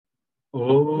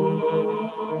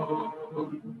Om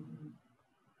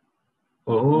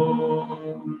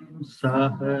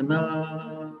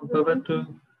Sahana Bhavatu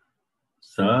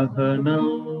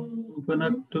Sahanau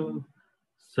Bhunaktu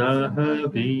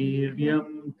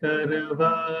Sahaviryam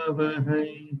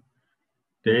Karavavahai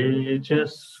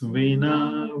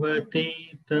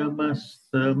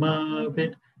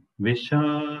Tejasvinavaditamastamavit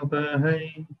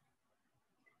Vishavahai.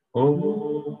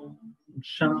 Om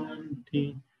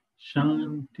Shanti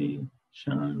Shanti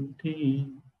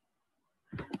Shanti.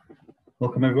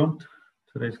 Welcome everyone to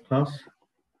today's class.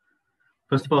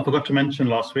 First of all, I forgot to mention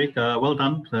last week, well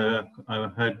done. I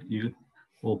heard you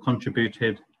all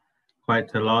contributed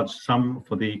quite a large sum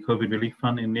for the COVID relief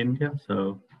fund in India.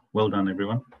 So well done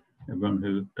everyone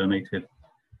who donated.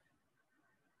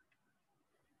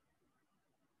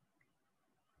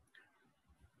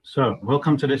 So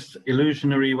welcome to this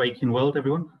illusionary waking world,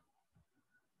 everyone.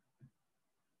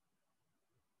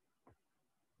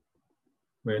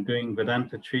 We're doing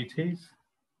Vedanta Treatise,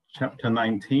 chapter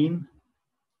 19,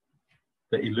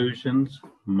 the illusions,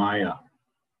 Maya.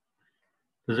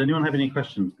 Does anyone have any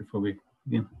questions before we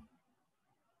begin?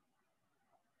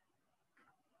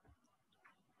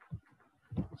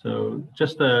 So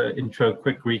just an intro,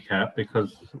 quick recap,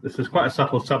 because this is quite a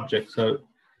subtle subject, so it's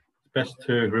best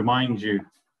to remind you,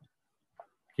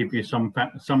 give you some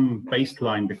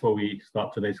baseline before we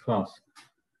start today's class,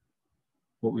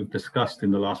 what we've discussed in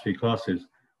the last few classes.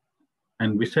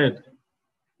 And we said,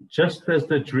 just as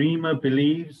the dreamer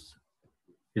believes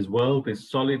his world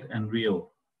is solid and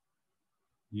real,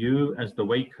 you as the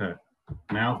waker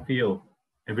now feel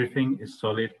everything is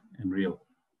solid and real.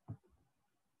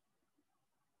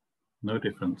 No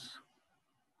difference.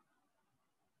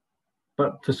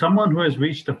 But to someone who has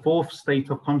reached the fourth state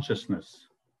of consciousness,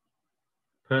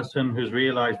 person who's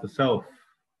realized the self,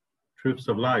 truths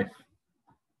of life,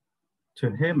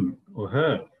 to him or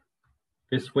her,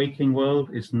 this waking world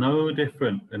is no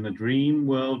different than the dream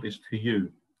world is to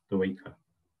you, the waker.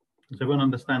 Does everyone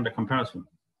understand the comparison?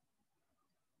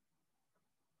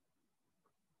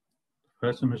 The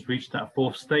person who's reached that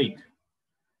fourth state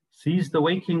sees the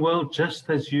waking world just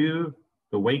as you,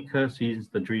 the waker, sees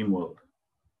the dream world.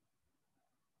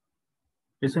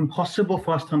 It's impossible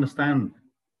for us to understand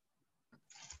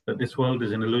that this world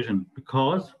is an illusion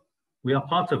because we are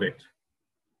part of it.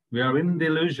 We are in the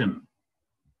illusion.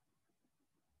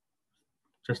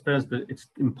 Just as it's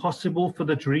impossible for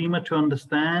the dreamer to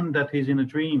understand that he's in a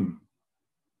dream.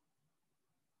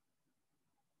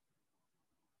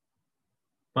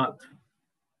 But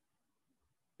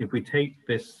if we take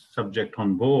this subject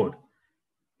on board,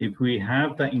 if we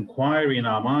have that inquiry in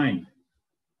our mind,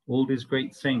 all these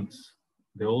great saints,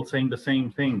 they're all saying the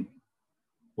same thing.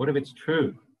 What if it's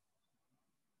true?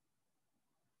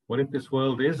 What if this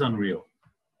world is unreal?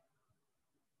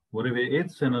 What if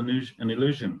it's an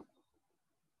illusion?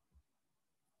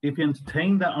 If you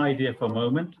entertain that idea for a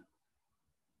moment,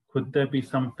 could there be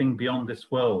something beyond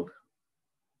this world?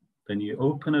 Then you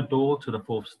open a door to the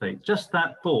fourth state. Just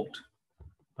that thought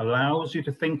allows you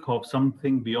to think of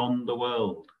something beyond the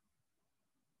world.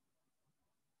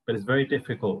 But it's very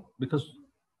difficult because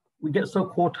we get so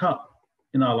caught up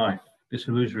in our life, this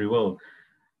illusory world.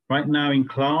 Right now in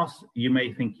class, you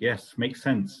may think, yes, makes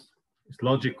sense. It's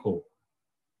logical.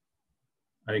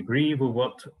 I agree with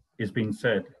what is being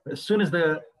said. But as soon as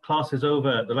the class is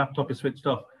over, the laptop is switched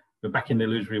off, we're back in the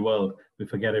illusory world. We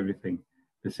forget everything.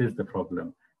 This is the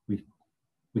problem. We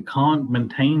can't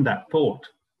maintain that thought.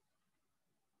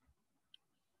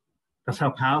 That's how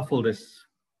powerful this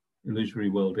illusory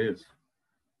world is.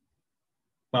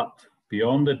 But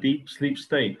beyond the deep sleep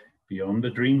state, beyond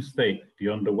the dream state,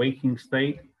 beyond the waking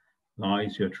state,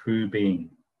 lies your true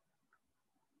being,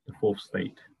 the fourth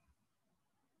state.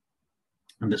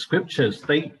 And the scriptures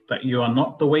state that you are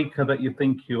not the waker that you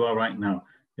think you are right now.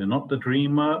 You're not the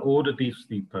dreamer or the deep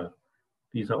sleeper.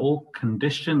 These are all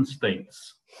conditioned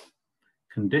states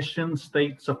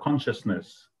of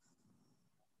consciousness.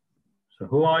 So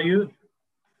who are you?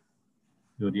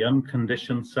 You're the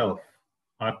unconditioned self,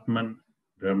 Atman,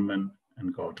 Brahman,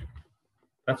 and God.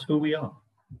 That's who we are.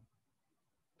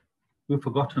 We've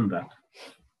forgotten that.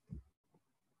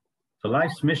 So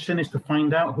life's mission is to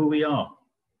find out who we are.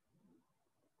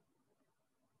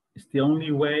 It's the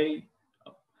only way,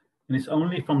 and it's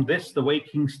only from this, the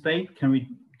waking state, can we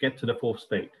get to the fourth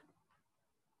state.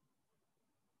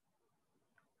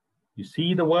 You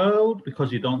see the world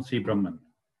because you don't see Brahman.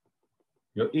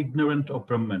 You're ignorant of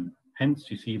Brahman, hence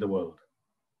you see the world.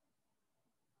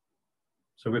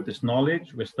 So with this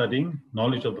knowledge, we're studying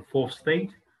knowledge of the fourth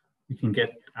state, we can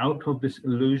get out of this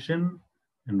illusion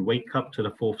and wake up to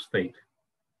the fourth state.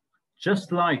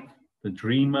 Just like the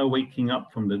dreamer waking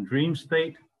up from the dream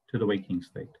state to the waking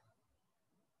state.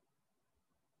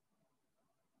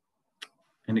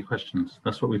 Any questions?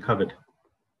 That's what we covered.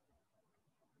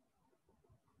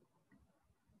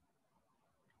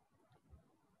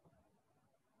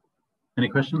 Any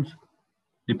questions?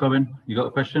 Deepavin, you got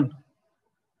a question?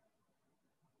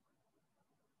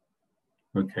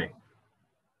 Okay.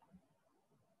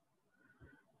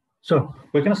 So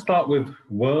we're going to start with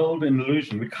world and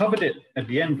illusion. We covered it at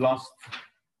the end last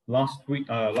week,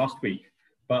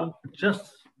 but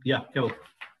just go.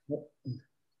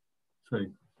 Sorry,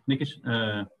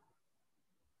 Nikish.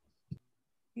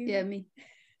 Yeah, me.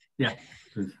 Yeah,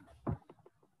 please.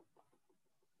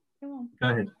 Come on. Go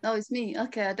ahead. No, it's me.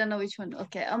 Okay, I don't know which one.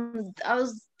 Okay, I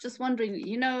was just wondering,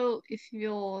 you know, if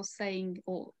you're saying,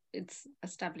 or it's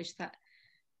established that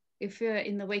if you're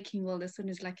in the waking world, as soon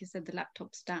as, like you said, the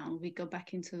laptop's down, we go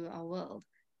back into our world.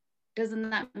 Doesn't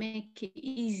that make it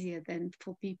easier then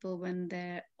for people when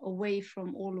they're away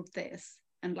from all of this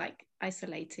and like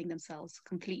isolating themselves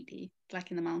completely,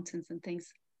 like in the mountains and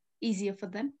things, easier for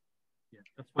them? Yeah,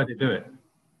 that's why they do it.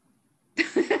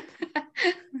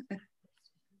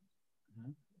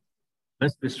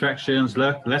 Less distractions,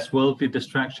 less worldly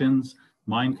distractions,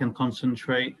 mind can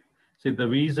concentrate. See, the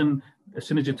reason, as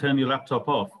soon as you turn your laptop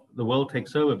off, the world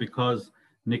takes over because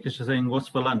Nikish is saying, what's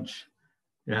for lunch?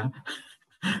 Yeah.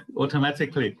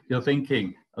 Automatically, you're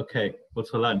thinking, okay,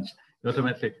 what's for lunch?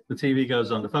 Automatically, the TV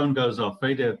goes on, the phone goes off,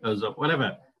 radio goes off,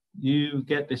 whatever. You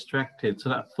get distracted, so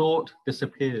that thought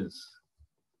disappears.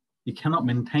 You cannot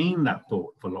maintain that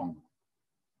thought for long,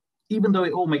 even though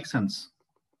it all makes sense,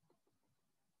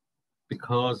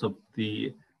 because of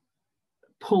the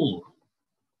pull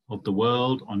of the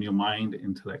world on your mind,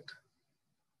 intellect.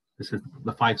 This is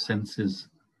the five senses.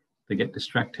 They get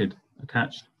distracted,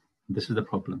 attached. This is the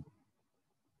problem.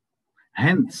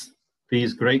 Hence,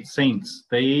 these great saints,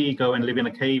 they go and live in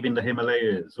a cave in the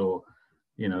Himalayas, or,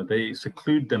 you know, they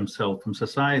seclude themselves from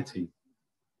society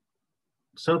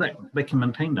so that they can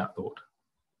maintain that thought.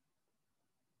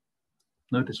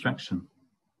 No distraction.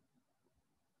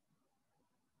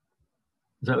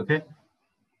 Is that okay?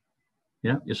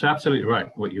 Yeah, you're absolutely right,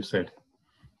 what you said.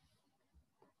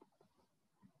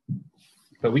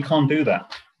 But we can't do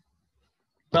that.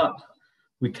 But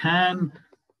we can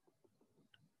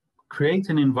create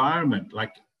an environment,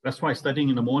 like that's why studying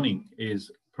in the morning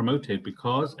is promoted,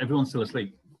 because everyone's still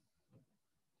asleep.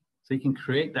 So you can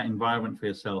create that environment for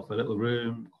yourself, a little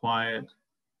room, quiet,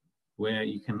 where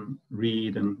you can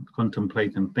read and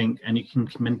contemplate and think, and you can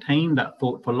maintain that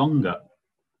thought for longer.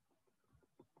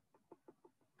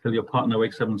 Till your partner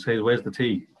wakes up and says, where's the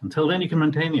tea? Until then, you can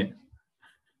maintain it.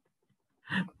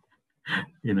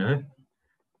 You know?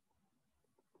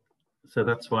 So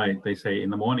that's why they say in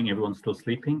the morning, everyone's still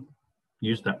sleeping,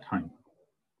 use that time.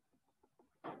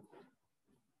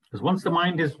 Because once the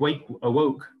mind is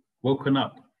woken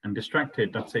up and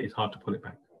distracted, that's it, it's hard to pull it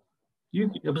back.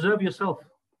 You observe yourself.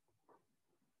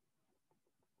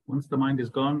 Once the mind is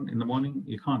gone in the morning,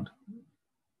 you can't.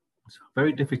 It's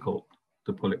very difficult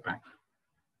to pull it back.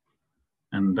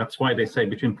 And that's why they say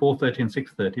between 4:30 and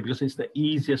 6:30, because it's the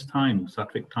easiest time,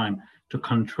 sattvic time, to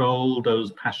control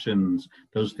those passions,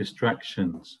 those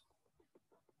distractions.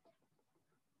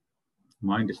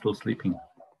 Mind is still sleeping.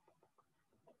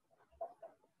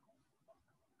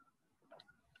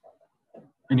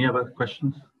 Any other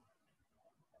questions?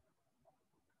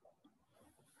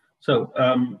 So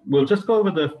we'll just go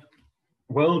over the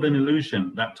world and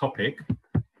illusion, that topic.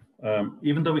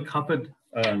 Even though we covered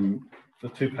the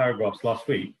 2 paragraphs last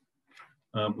week,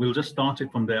 we'll just start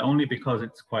it from there, only because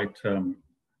it's quite,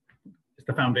 it's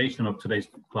the foundation of today's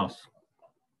class.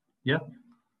 Yeah?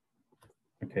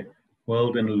 Okay,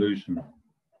 world and illusion.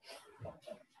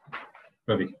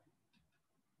 Ravi.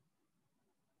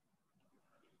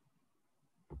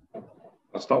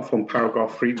 I'll start from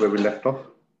paragraph 3 where we left off.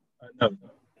 No,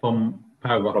 from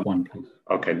paragraph 1, please.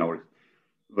 Okay, no worries.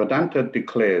 Vedanta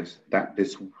declares that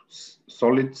this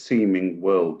solid-seeming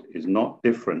world is not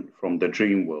different from the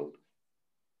dream world.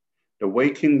 The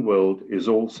waking world is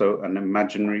also an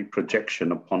imaginary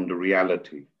projection upon the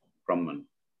reality, Brahman,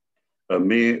 a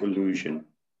mere illusion.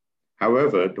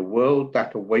 However, the world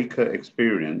that a waker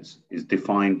experiences is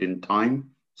defined in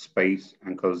time, space,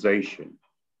 and causation.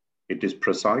 It is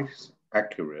precise,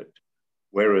 accurate,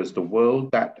 whereas the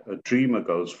world that a dreamer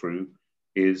goes through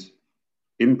is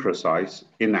imprecise,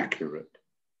 inaccurate.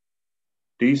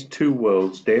 These two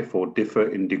worlds therefore differ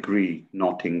in degree,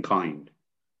 not in kind,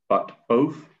 but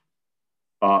both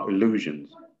are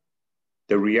illusions.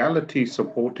 The reality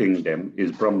supporting them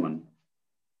is Brahman.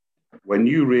 When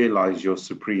you realize your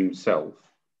supreme self,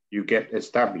 you get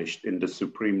established in the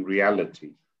supreme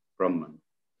reality, Brahman.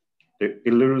 The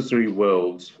illusory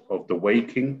worlds of the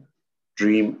waking,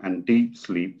 dream, and deep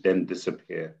sleep then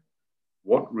disappear.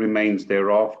 What remains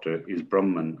thereafter is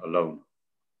Brahman alone.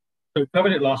 So we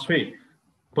covered it last week.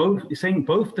 You're saying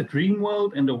both the dream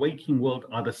world and the waking world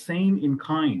are the same in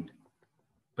kind,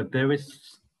 but there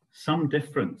is some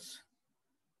difference.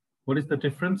 What is the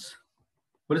difference?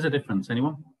 What is the difference?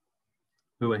 Anyone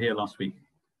who were here last week?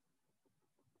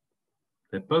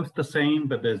 They're both the same,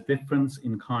 but there's difference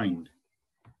in kind.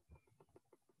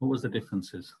 What was the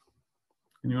differences?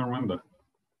 Anyone remember?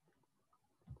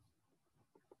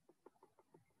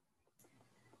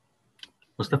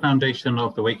 What's the foundation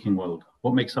of the waking world?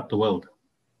 What makes up the world?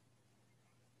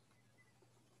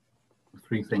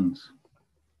 Three things.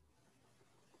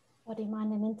 Body,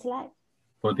 mind, and intellect.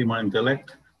 Body, mind,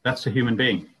 intellect. That's a human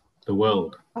being, the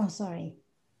world. Oh, sorry.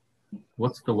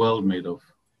 What's the world made of?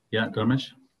 Yeah, Dharmesh?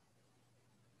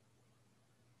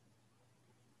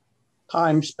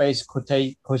 Time, space,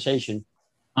 causation.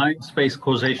 Time, space,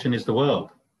 causation is the world.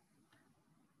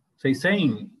 So he's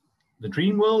saying the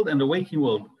dream world and the waking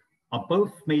world are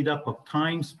both made up of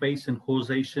time, space, and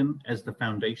causation as the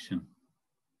foundation.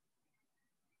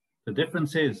 The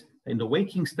difference is, in the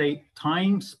waking state,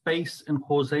 time, space, and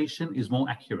causation is more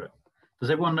accurate. Does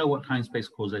everyone know what time, space,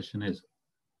 causation is?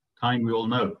 Time, we all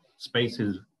know. Space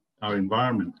is our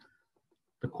environment.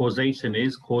 The causation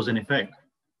is cause and effect.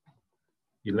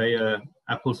 You lay an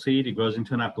apple seed, it grows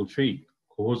into an apple tree.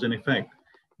 Cause and effect.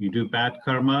 You do bad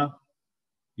karma,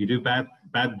 you do bad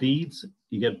deeds,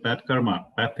 you get bad karma.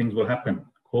 Bad things will happen.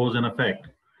 Cause and effect.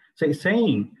 So it's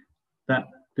saying that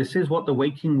this is what the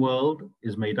waking world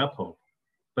is made up of.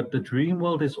 But the dream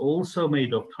world is also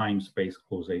made of time, space,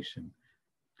 causation.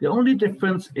 The only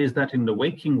difference is that in the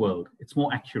waking world, it's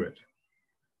more accurate.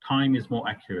 Time is more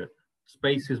accurate.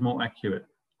 Space is more accurate.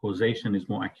 Causation is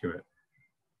more accurate.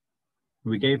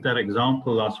 We gave that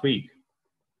example last week.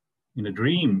 In a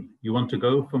dream, you want to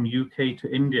go from UK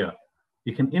to India.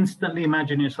 You can instantly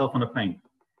imagine yourself on a plane.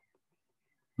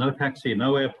 No taxi,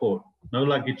 no airport, no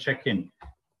luggage check-in.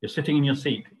 You're sitting in your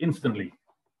seat instantly.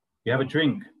 You have a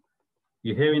drink.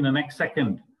 You hear in the next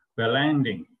second, we're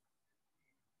landing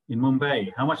in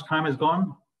Mumbai. How much time has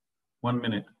gone? 1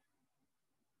 minute.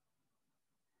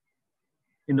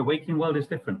 In the waking world, it's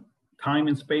different. Time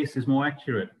and space is more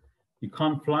accurate. You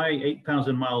can't fly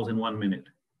 8,000 miles in 1 minute.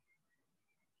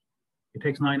 It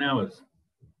takes 9 hours.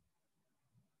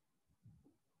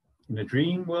 In the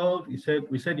dream world, we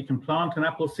said you can plant an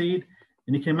apple seed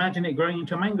and you can imagine it growing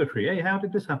into a mango tree. Hey, how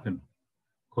did this happen?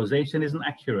 Causation isn't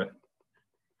accurate.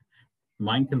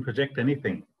 Mind can project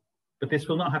anything, but this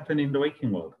will not happen in the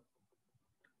waking world.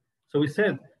 So we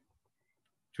said,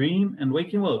 dream and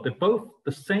waking world, they're both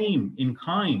the same in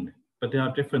kind, but there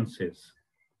are differences.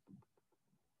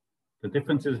 The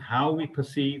difference is how we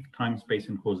perceive time, space,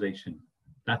 and causation.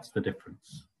 That's the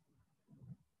difference.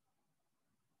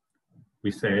 We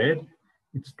said,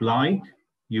 it's like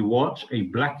you watch a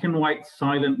black and white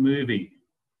silent movie.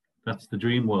 That's the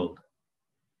dream world.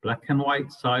 Black and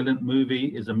white silent movie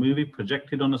is a movie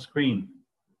projected on a screen.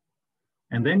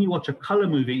 And then you watch a color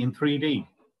movie in 3D,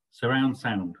 surround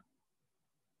sound.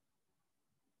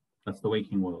 That's the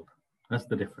waking world. That's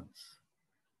the difference.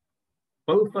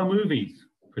 Both are movies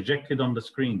projected on the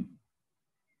screen.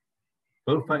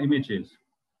 Both are images.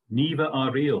 Neither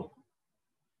are real.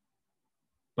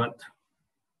 But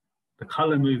the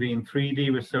color movie in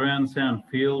 3D with surround sound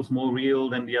feels more real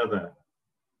than the other.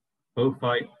 Both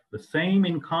are the same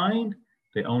in kind,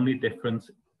 the only difference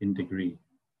in degree.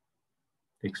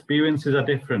 The experiences are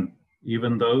different,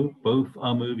 even though both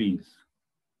are movies.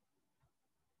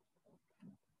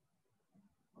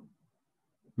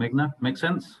 Meghna, make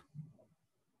sense?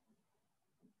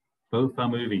 Both are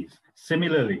movies.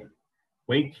 Similarly,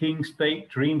 waking state,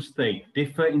 dream state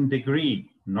differ in degree,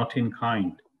 not in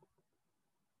kind.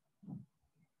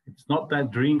 It's not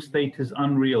that dream state is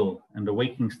unreal and the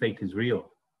waking state is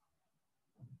real.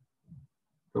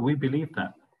 But we believe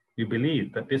that. We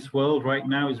believe that this world right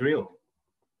now is real.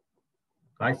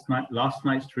 Last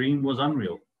night's dream was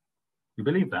unreal. We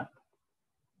believe that.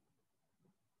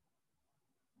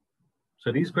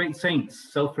 So these great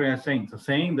saints, self-realized saints, are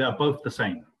saying they are both the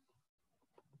same.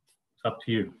 It's up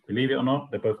to you. Believe it or not,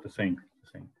 they're both the same.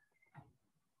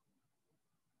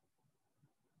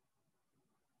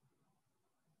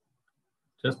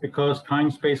 Just because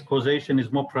time-space causation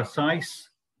is more precise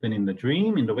than in the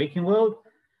dream, in the waking world,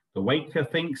 the waker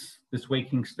thinks this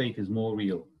waking state is more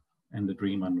real and the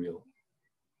dream unreal.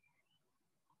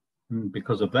 And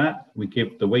because of that, we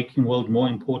give the waking world more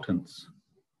importance.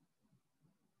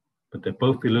 But they're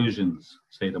both illusions,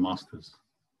 say the masters.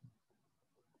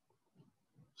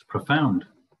 It's profound.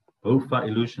 Both are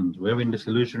illusions. We're in this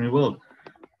illusionary world.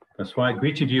 That's why I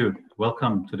greeted you.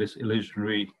 Welcome to this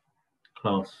illusionary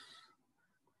class,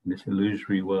 in this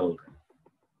illusory world.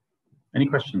 Any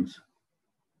questions?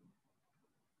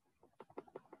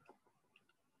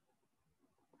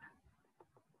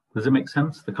 Does it make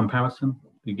sense, the comparison?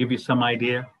 Did it give you some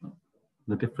idea,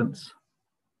 the difference?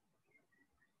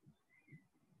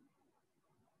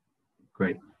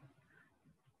 Great.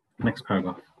 Next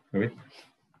paragraph. Sorry.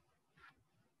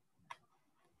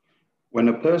 When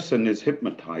a person is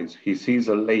hypnotized, he sees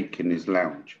a lake in his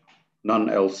lounge. None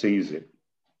else sees it.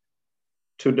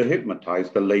 To the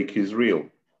hypnotized, the lake is real.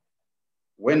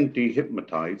 When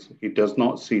dehypnotized, he does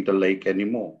not see the lake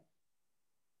anymore.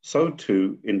 So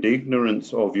too, in the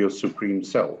ignorance of your supreme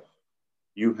self,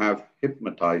 you have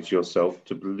hypnotized yourself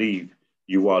to believe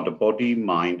you are the body,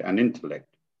 mind, and intellect.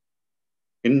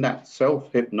 In that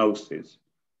self-hypnosis,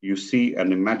 you see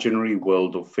an imaginary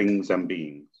world of things and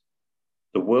beings.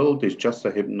 The world is just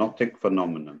a hypnotic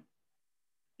phenomenon.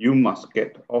 You must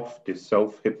get off this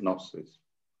self-hypnosis.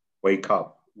 Wake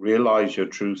up, realize your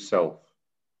true self.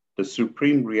 The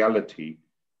supreme reality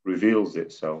reveals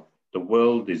itself. The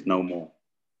world is no more.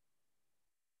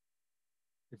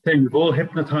 It's saying we've all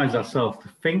hypnotized ourselves to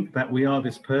think that we are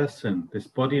this person, this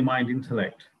body, mind,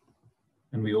 intellect.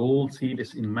 And we all see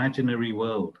this imaginary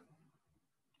world.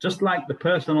 Just like the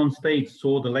person on stage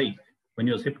saw the lake when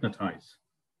he was hypnotized.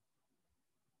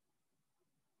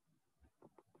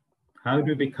 How do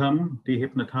we become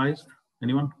dehypnotized?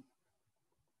 Anyone?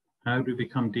 How do we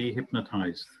become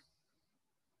dehypnotized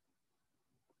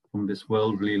from this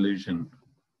worldly illusion?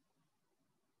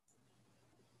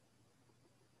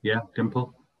 Yeah,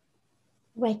 Dimple?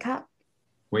 Wake up.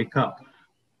 Wake up.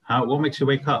 What makes you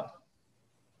wake up?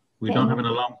 We don't have an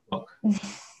alarm clock.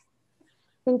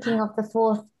 Thinking of the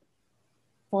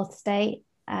fourth state.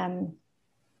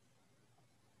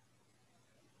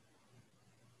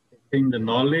 In the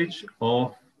knowledge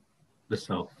of the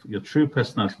self, your true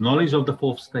personality, knowledge of the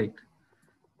fourth state.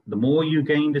 The more you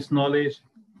gain this knowledge,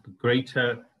 the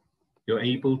greater you're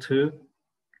able to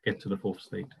get to the fourth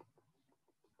state.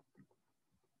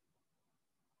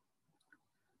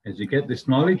 As you get this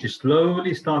knowledge, you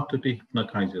slowly start to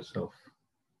dehypnotize yourself.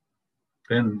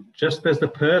 Then, just as the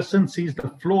person sees the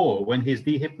floor when he's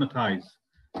dehypnotized,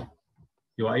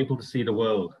 you are able to see the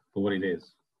world for what it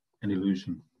is, an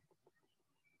illusion.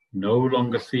 No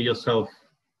longer see yourself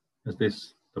as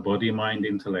this, the body, mind,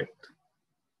 intellect,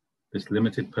 this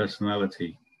limited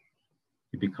personality.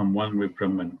 You become one with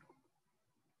Brahman.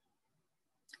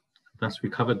 Thus, we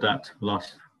covered that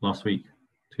last week,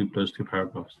 those two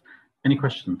paragraphs. Any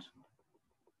questions?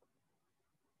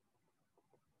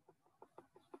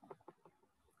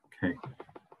 Okay.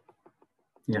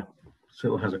 Yeah,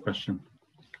 Syl has a question.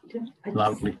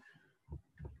 Loudly.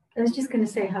 I was just going to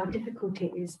say how difficult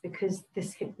it is because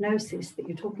this hypnosis that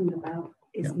you're talking about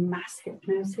is mass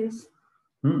hypnosis.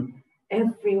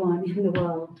 Everyone in the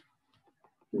world,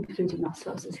 including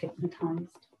ourselves, is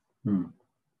hypnotized. And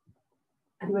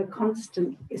we're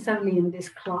constant. It's only in this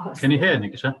class. Can you hear,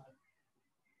 Nikisha?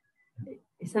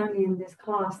 It's only in this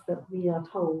class that we are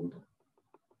told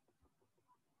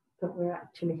that we're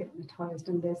actually hypnotized,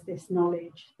 and there's this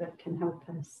knowledge that can help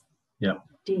us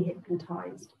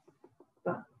dehypnotized.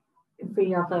 But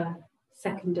every other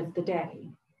second of the day,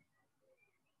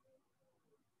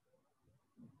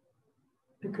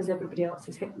 because everybody else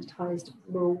is hypnotized,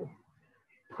 we're all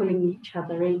pulling each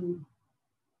other in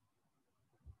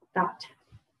that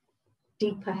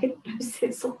deeper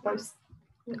hypnosis almost.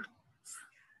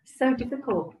 It's so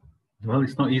difficult. Well,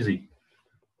 it's not easy.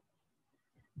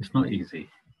 It's not easy.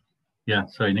 Yeah,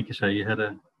 sorry, Nikisha, you had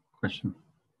a question.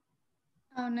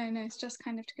 Oh, no, it's just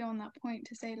kind of to go on that point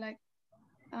to say, like,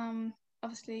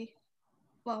 obviously,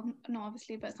 well, not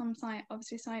obviously, but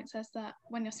science says that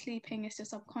when you're sleeping, it's your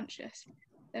subconscious.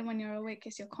 Then when you're awake,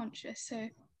 it's your conscious. So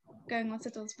going on to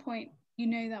Sidl's point, you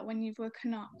know that when you've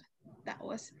woken up, that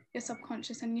was your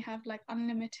subconscious and you have like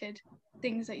unlimited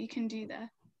things that you can do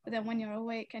there. But then when you're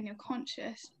awake and you're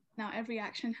conscious, now every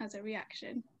action has a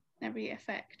reaction, every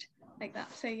effect like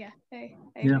that. So yeah, I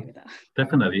agree with that.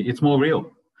 Definitely, it's more real.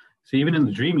 So even in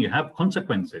the dream, you have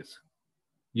consequences.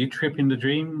 You trip in the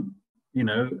dream, you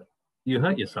know, you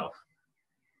hurt yourself.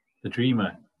 The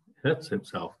dreamer hurts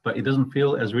himself, but it doesn't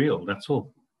feel as real, that's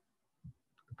all.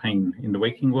 The pain in the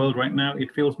waking world right now,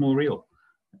 it feels more real.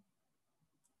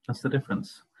 That's the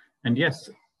difference. And yes,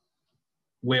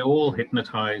 we're all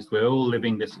hypnotized, we're all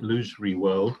living this illusory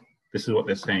world. This is what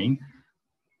they're saying.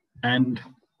 And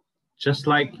just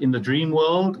like in the dream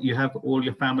world, you have all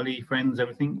your family, friends,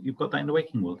 everything, you've got that in the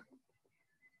waking world.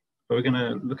 But we're going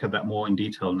to look at that more in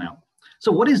detail now.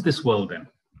 So what is this world then?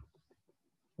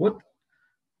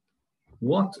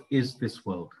 What is this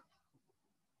world?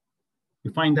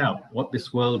 You find out what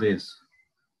this world is.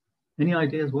 Any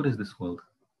ideas? What is this world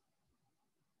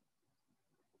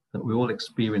that we're all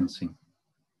experiencing?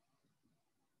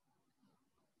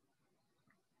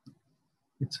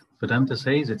 Vedanta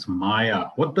says it's Maya.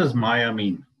 What does Maya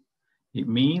mean? It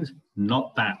means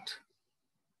not that.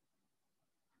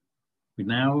 We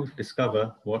now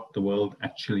discover what the world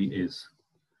actually is.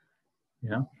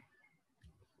 Yeah.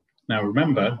 Now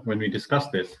remember, when we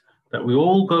discussed this, that we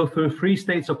all go through 3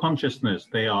 states of consciousness.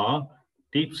 They are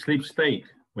deep sleep state,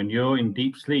 when you're in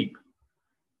deep sleep,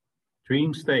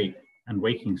 dream state, and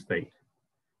waking state.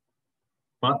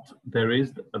 But there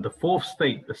is the 4th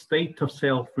state, the state of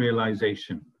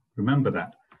self-realization. Remember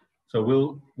that. So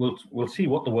we'll see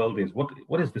what the world is.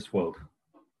 What is this world?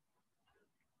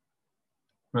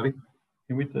 Ready? Can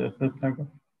you read the 3rd paragraph?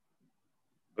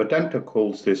 Vedanta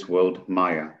calls this world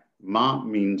Maya. Ma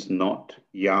means not,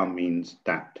 ya means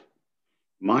that.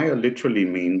 Maya literally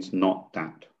means not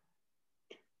that.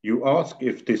 You ask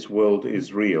if this world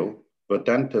is real.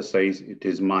 Vedanta says it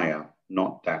is Maya,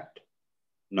 not that.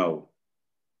 No.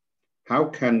 How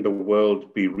can the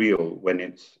world be real when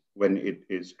it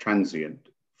is transient,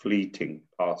 fleeting,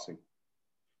 passing?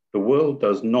 The world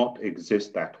does not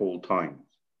exist at all times.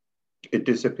 It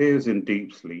disappears in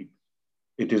deep sleep.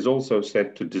 It is also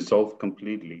said to dissolve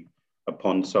completely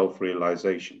upon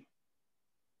self-realization.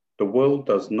 The world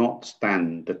does not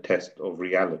stand the test of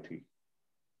reality.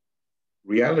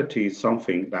 Reality is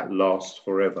something that lasts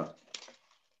forever.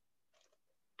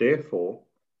 Therefore,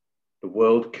 the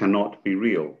world cannot be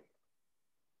real.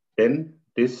 Then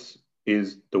this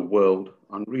is the world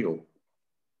unreal.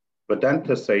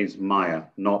 Vedanta says Maya,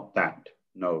 not that.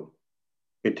 No,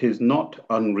 it is not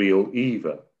unreal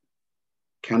either.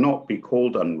 Cannot be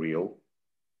called unreal,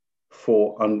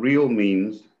 for unreal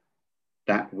means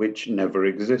that which never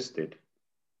existed,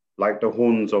 like the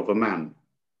horns of a man.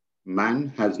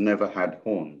 Man has never had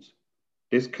horns.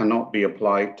 This cannot be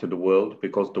applied to the world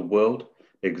because the world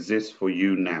exists for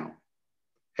you now.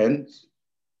 Hence,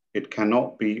 it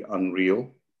cannot be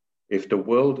unreal. If the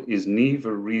world is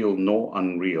neither real nor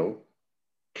unreal,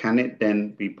 can it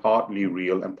then be partly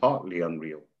real and partly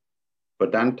unreal?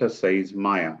 Vedanta says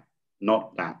Maya,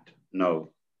 not that,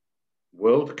 no.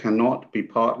 World cannot be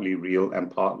partly real and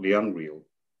partly unreal,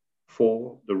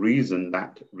 for the reason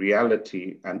that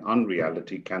reality and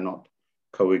unreality cannot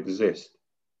coexist.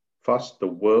 Thus, the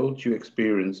world you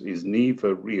experience is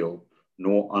neither real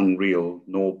nor unreal,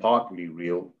 nor partly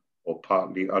real or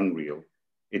partly unreal.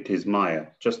 It is Maya,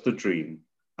 just a dream,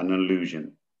 an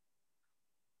illusion.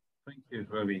 Thank you,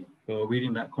 Ravi, for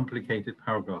reading that complicated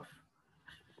paragraph.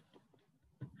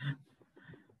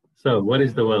 So, what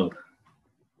is the world?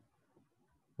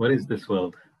 What is this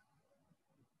world?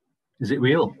 Is it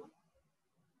real?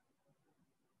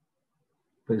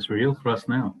 But it's real for us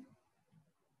now.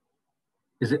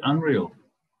 Is it unreal?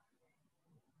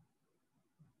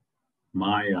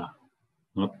 Maya,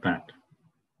 not that.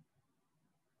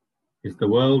 Is the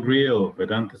world real?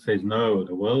 Vedanta says no,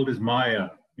 the world is Maya,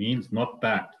 means not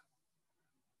that.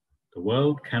 The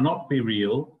world cannot be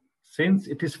real since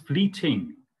it is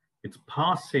fleeting, it's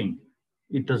passing,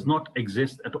 it does not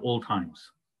exist at all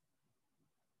times.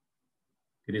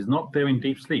 It is not there in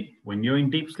deep sleep. When you're in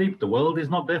deep sleep, the world is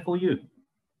not there for you.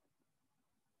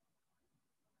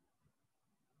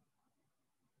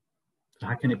 So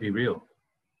how can it be real?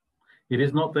 It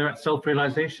is not there at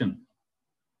self-realization.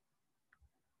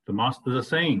 The masters are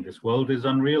saying this world is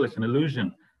unreal, it's an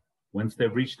illusion, once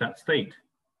they've reached that state.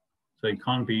 So it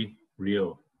can't be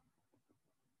real.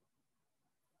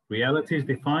 Reality is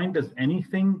defined as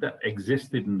anything that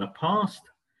existed in the past,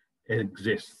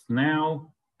 exists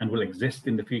now, and will exist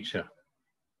in the future.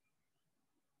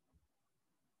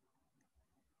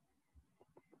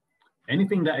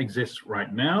 Anything that exists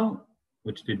right now,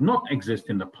 which did not exist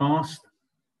in the past,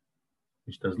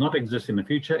 which does not exist in the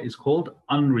future, is called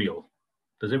unreal.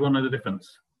 Does everyone know the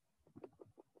difference?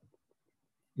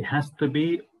 It has to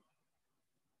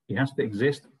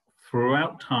exist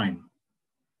throughout time.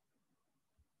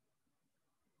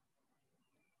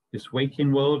 This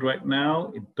waking world right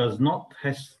now, it does not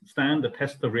stand the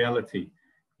test of reality.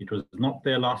 It was not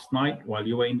there last night while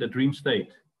you were in the dream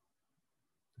state.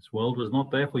 This world was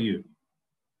not there for you.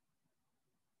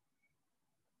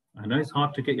 I know it's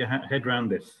hard to get your head around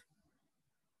this.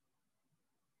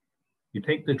 You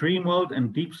take the dream world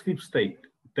and deep sleep state.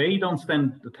 They don't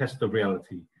stand the test of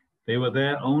reality. They were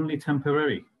there only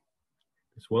temporary.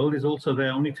 This world is also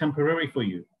there only temporary for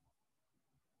you.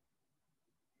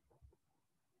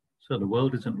 So the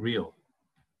world isn't real,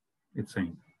 it's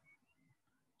saying.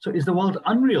 So is the world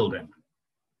unreal then?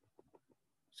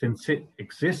 Since it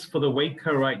exists for the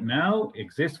waker right now,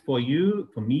 exists for you,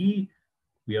 for me,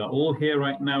 we are all here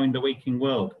right now in the waking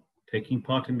world, taking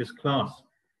part in this class.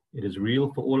 It is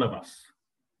real for all of us.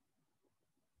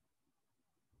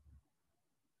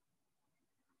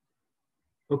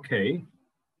 Okay.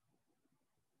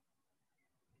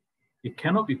 It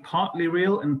cannot be partly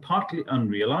real and partly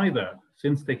unreal either,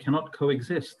 since they cannot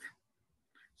coexist.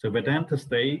 So Vedanta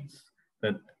states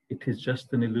that it is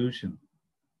just an illusion.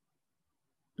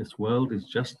 This world is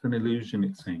just an illusion,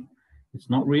 it's saying. It's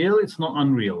not real, it's not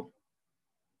unreal.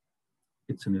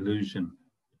 It's an illusion,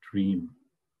 a dream.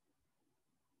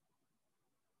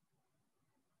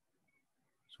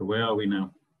 So where are we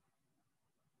now?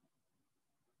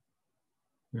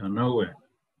 We are nowhere.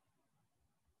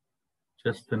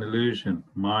 Just an illusion,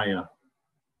 Maya.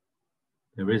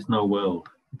 There is no world,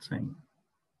 it's saying.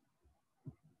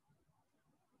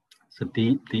 It's a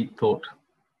deep, deep thought.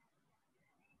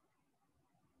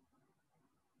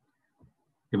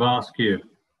 If I ask you,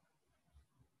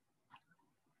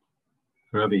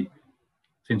 Ravi,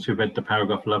 since you read the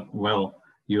paragraph well,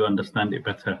 you understand it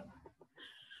better.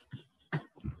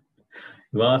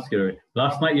 If I ask you,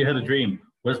 last night you had a dream.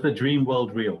 Was the dream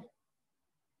world real?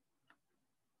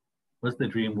 Was the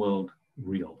dream world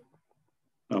real?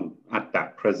 At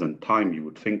that present time, you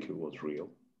would think it was real.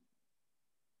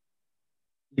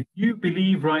 If you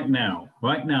believe right now,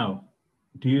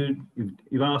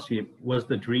 if I ask you, was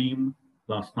the dream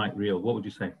last night real? What would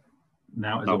you say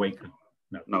now as a waker?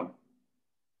 No.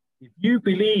 If you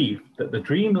believe that the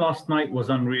dream last night was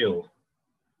unreal,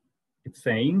 it's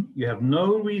saying you have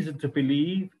no reason to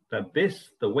believe that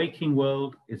this, the waking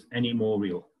world, is any more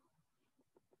real.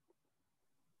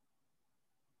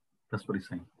 That's what he's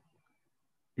saying.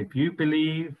 If you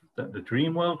believe that the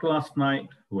dream world last night,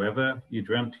 whoever you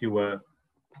dreamt you were,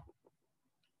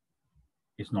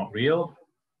 is not real,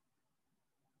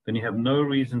 then you have no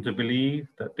reason to believe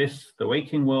that this, the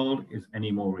waking world, is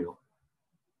any more real.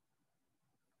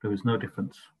 There is no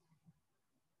difference.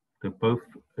 They're both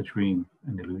a dream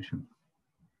and illusion.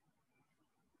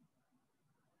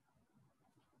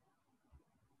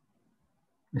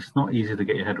 It's not easy to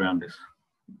get your head around this.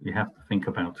 You have to think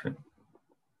about it.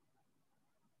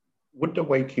 Would the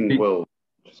waking world,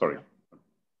 sorry.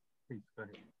 Please go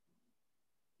ahead.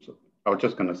 So I was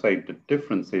just going to say the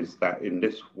difference is that in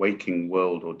this waking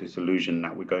world or this illusion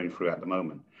that we're going through at the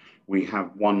moment, we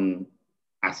have one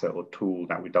asset or tool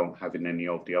that we don't have in any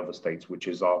of the other states, which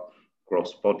is our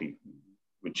gross body,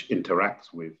 which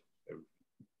interacts with everything.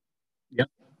 Yeah,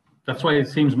 that's why it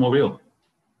seems more real.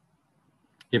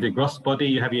 You have your gross body,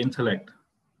 you have your intellect.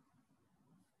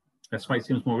 That's why it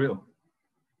seems more real.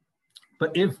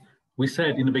 But if we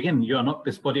said in the beginning, you are not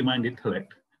this body, mind,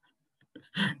 intellect,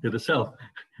 you're the self,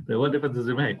 then what difference does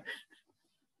it make?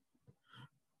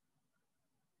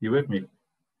 You with me?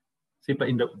 See, but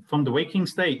from the waking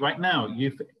state right now,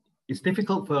 it's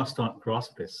difficult for us to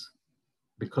grasp this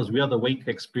because we are the wake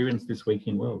experience this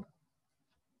waking world.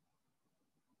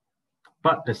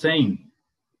 But the same,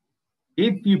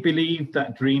 if you believe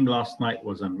that dream last night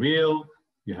was unreal,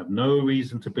 you have no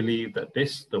reason to believe that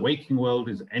this, the waking world,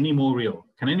 is any more real.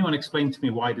 Can anyone explain to me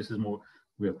why this is more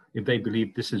real? If they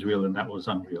believe this is real and that was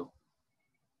unreal.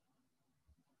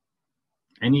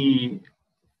 Any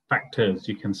factors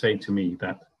you can say to me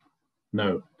that,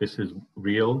 no, this is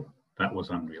real, that was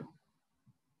unreal.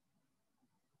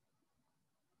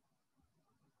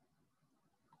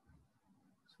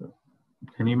 So,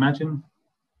 can you imagine?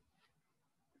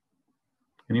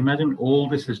 Can you imagine all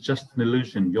this is just an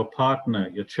illusion? Your partner,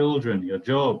 your children, your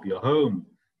job, your home,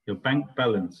 your bank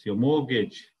balance, your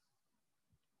mortgage.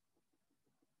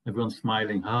 Everyone's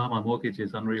smiling. Ah, my mortgage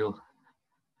is unreal.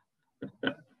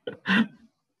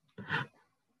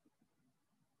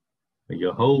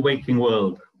 Your whole waking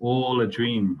world, all a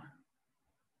dream.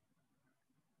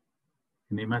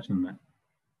 Can you imagine that?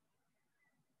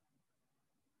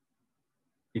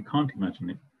 You can't imagine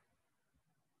it.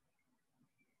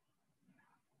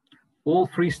 All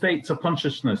three states of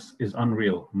consciousness is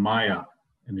unreal, Maya,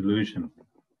 an illusion.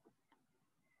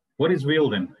 What is real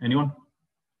then? Anyone?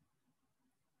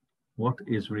 What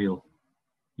is real?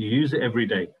 You use it every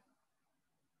day.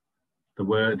 The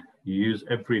word you use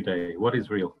every day. What is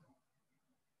real?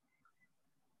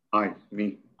 I,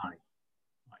 me. I.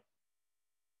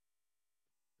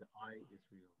 The I is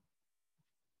real.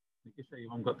 You say you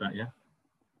haven't got that, yeah?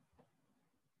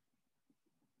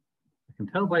 I can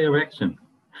tell by your reaction.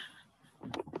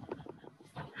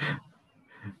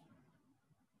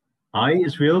 I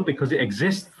is real because it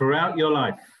exists throughout your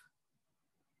life.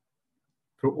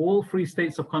 Through all three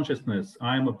states of consciousness.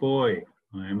 I am a boy,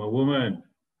 I am a woman,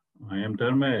 I am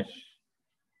Dharmesh.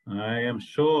 I am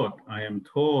short. I am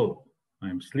tall. I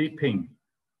am sleeping.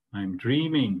 I am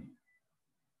dreaming.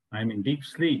 I am in deep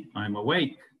sleep. I am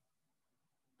awake.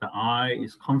 The I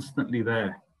is constantly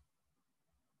there.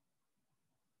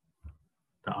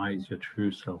 The I is your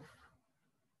true self.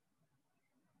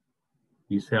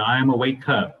 You say, I am a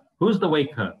waker. Who's the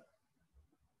waker?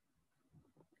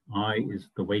 I is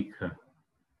the waker.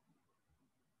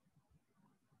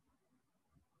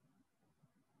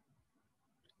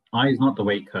 I is not the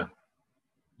waker.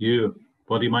 You,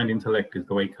 body, mind, intellect, is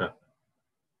the waker.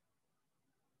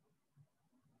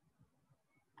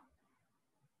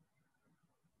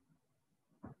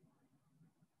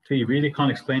 So you really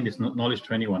can't explain this knowledge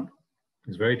to anyone.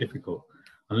 It's very difficult.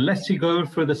 Unless you go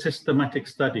through the systematic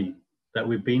study that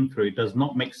we've been through, it does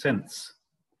not make sense.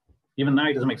 Even now,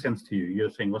 it doesn't make sense to you. You're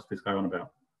saying, what's this guy on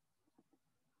about?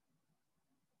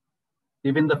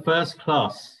 Even the first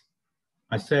class,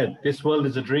 I said, this world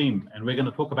is a dream, and we're going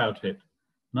to talk about it.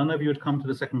 None of you would come to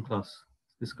the second class.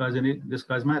 This guy's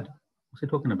mad. What's he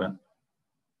talking about?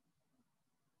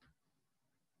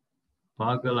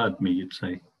 Pagal admi, you'd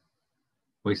say.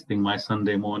 Wasting my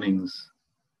Sunday mornings.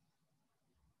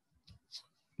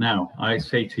 Now, I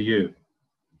say to you,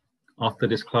 after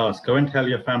this class, go and tell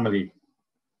your family,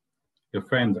 your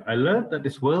friends, I learned that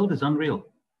this world is unreal.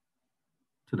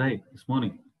 Today, this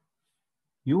morning.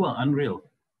 You are unreal.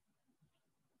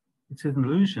 It's an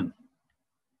illusion.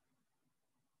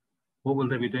 What will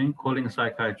they be doing? Calling a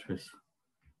psychiatrist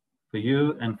for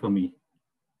you and for me.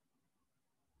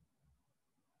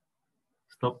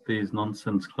 Stop these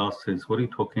nonsense classes. What are you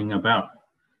talking about?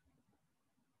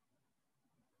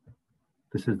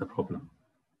 This is the problem.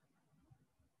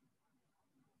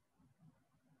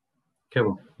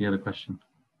 Kevin, you had a question.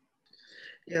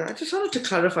 Yeah, I just wanted to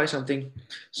clarify something.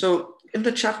 So in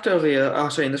the chapter where,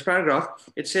 in this paragraph,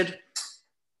 it said,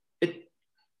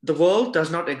 the world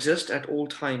does not exist at all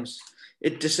times.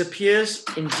 It disappears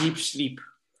in deep sleep.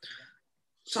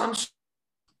 So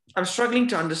I'm struggling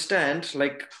to understand,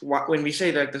 like, when we say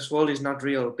that this world is not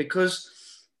real, because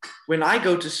when I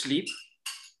go to sleep,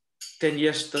 then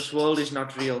yes, this world is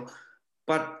not real.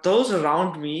 But those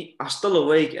around me are still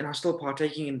awake and are still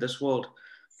partaking in this world,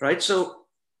 right? So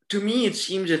to me, it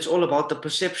seems it's all about the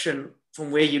perception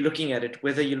from where you're looking at it,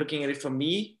 whether you're looking at it from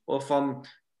me or from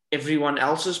everyone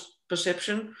else's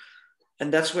perception.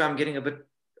 And that's where I'm getting a bit...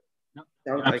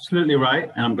 You're absolutely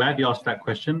right. And I'm glad you asked that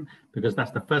question, because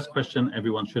that's the first question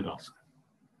everyone should ask.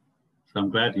 So I'm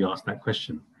glad you asked that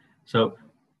question. So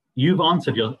you've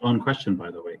answered your own question,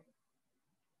 by the way.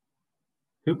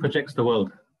 Who projects the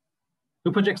world?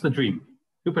 Who projects the dream?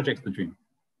 Who projects the dream?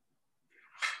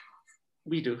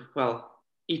 We do. Well,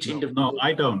 each individual. No,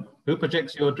 I don't. Who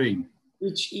projects your dream?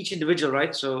 Each individual,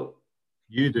 right? So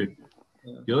you do.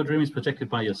 Yeah. Your dream is projected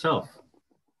by yourself.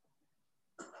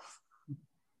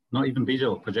 Not even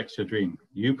Bijal projects your dream.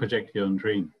 You project your own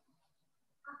dream.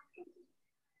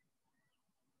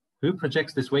 Who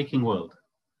projects this waking world?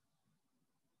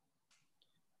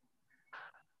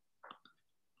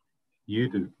 You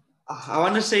do. I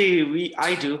want to say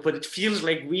I do, but it feels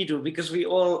like we do, because we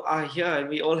all are here and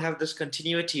we all have this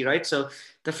continuity, right? So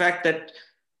the fact that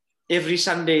every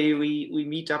Sunday we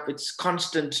meet up, it's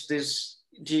constant.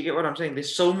 Do you get what I'm saying?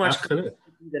 There's so much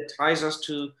that ties us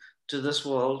to this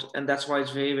world, and that's why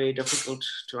it's very, very difficult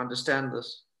to understand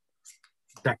this.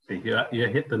 Exactly. You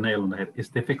hit the nail on the head. It's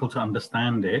difficult to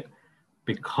understand it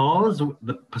because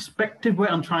the perspective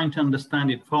where I'm trying to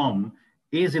understand it from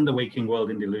is in the waking world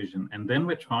in delusion. And then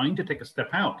we're trying to take a step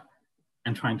out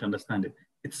and trying to understand it.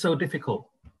 It's so difficult.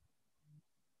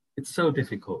 It's so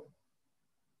difficult.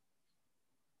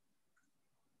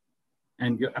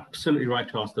 And you're absolutely right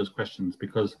to ask those questions,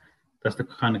 because that's the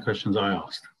kind of questions I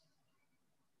asked.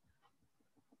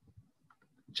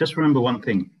 Just remember one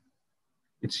thing.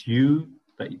 It's you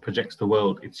that projects the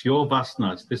world. It's your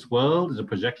vasanas. This world is a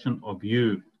projection of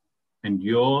you and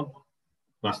your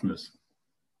vasanas,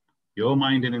 your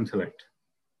mind and intellect.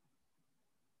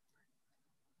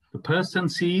 The person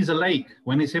sees a lake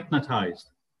when he's hypnotized,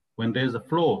 when there's a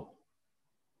floor.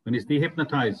 When he's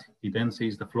dehypnotized, he then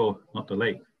sees the floor, not the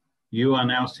lake. You are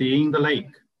now seeing the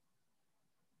lake,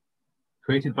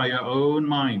 created by your own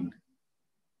mind,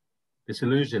 this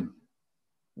illusion.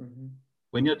 Mm-hmm.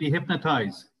 When you're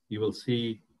dehypnotized, you will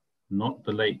see not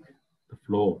the lake, the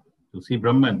floor. You'll see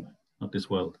Brahman, not this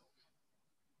world.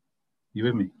 You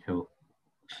with me, Kel?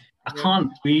 I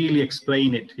can't really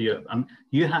explain it to you.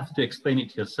 You have to explain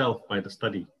it to yourself by the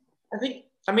study. I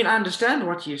understand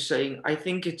what you're saying. I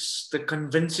think it's the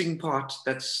convincing part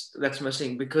that's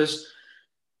missing, because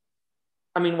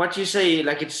what you say,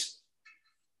 like,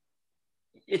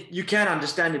 you can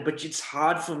understand it, but it's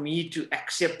hard for me to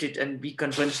accept it and be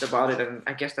convinced about it. And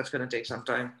I guess that's going to take some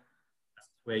time.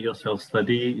 Where your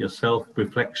self-study, your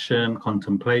self-reflection,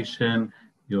 contemplation,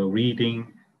 your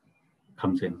reading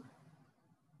comes in.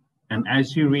 And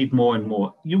as you read more and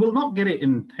more, you will not get it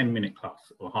in 10-minute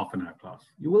class or half-an-hour class.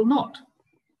 You will not.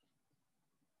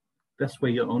 That's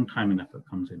where your own time and effort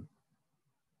comes in.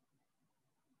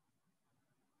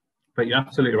 But you're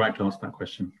absolutely right to ask that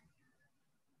question.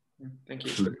 Thank you.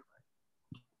 Absolutely.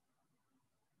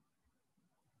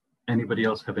 Anybody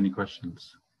else have any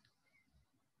questions?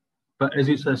 But as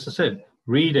I said,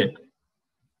 read it,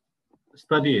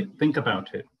 study it, think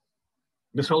about it.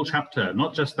 This whole chapter,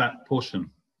 not just that portion,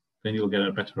 then you'll get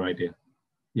a better idea.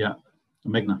 Yeah,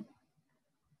 Meghna.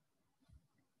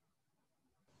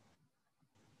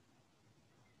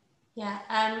 Yeah,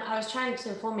 I was trying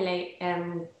to formulate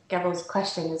Gavel's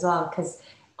question as well, because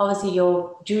obviously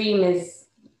your dream is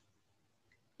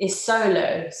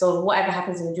solo, so whatever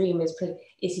happens in the dream is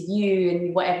you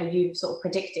and whatever you've sort of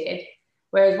predicted.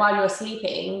 Whereas while you're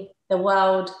sleeping, the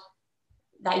world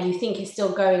that you think is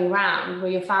still going round,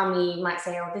 where your family might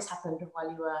say, oh, this happened while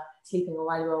you were sleeping or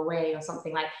while you were away or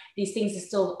something, like these things are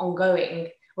still ongoing,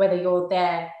 whether you're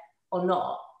there or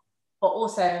not. But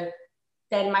also,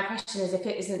 then my question is, if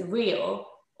it isn't real,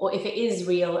 or if it is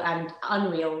real and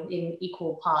unreal in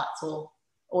equal parts,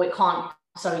 or it can't,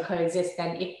 coexist,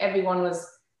 then if everyone was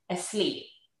asleep,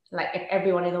 like if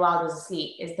everyone in the world was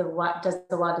asleep, does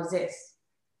the world exist?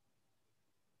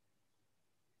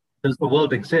 Does the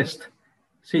world exist?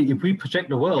 See, if we project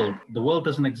the world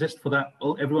doesn't exist for that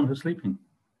everyone who's sleeping.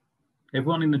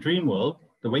 Everyone in the dream world,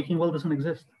 the waking world doesn't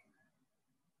exist.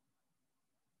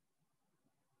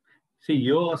 See,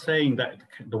 you're saying that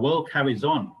the world carries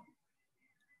on.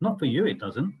 Not for you, it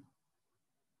doesn't.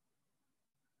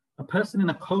 A person in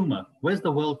a coma, where's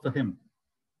the world for him?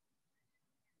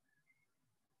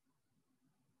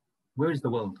 Where is the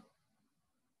world?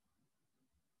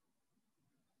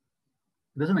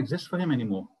 It doesn't exist for him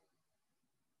anymore.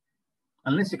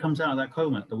 Unless he comes out of that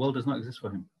coma, the world does not exist for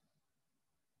him.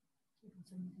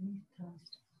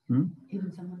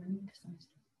 Even someone anesthetized.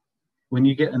 When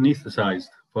you get anesthetized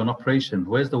for an operation,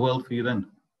 where's the world for you then?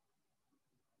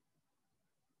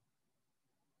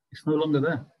 It's no longer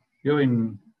there. You're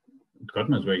in, God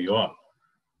knows where you are.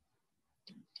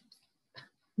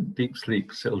 Deep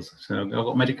sleep, Sills. So I've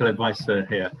got medical advice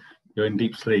here. You're in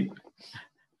deep sleep.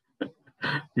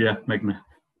 Yeah, Meghna.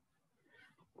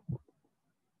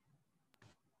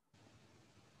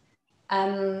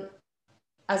 I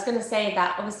was going to say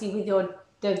that obviously with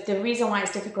the reason why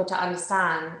it's difficult to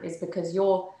understand is because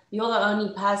you're the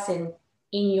only person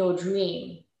in your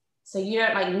dream. So you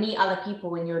don't like meet other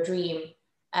people in your dream.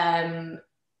 And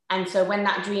so when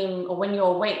that dream, or when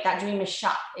you're awake, that dream is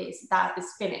shut, it's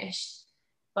finished.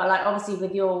 But like obviously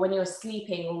when you're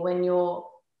sleeping or when you're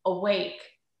awake,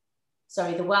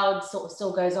 the world sort of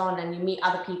still goes on and you meet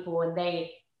other people and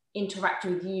they interact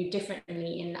with you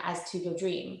differently as to your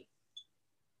dream.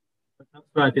 That's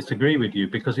why I disagree with you,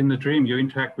 because in the dream you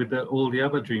interact with all the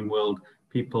other dream world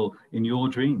people in your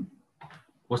dream.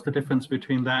 What's the difference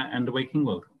between that and the waking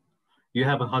world? You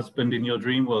have a husband in your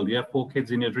dream world. You have 4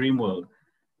 kids in your dream world.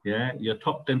 Yeah, you're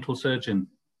top dental surgeon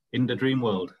in the dream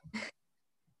world.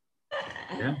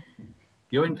 Yeah,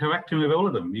 you're interacting with all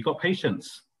of them. You've got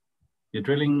patients. You're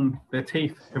drilling their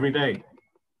teeth every day.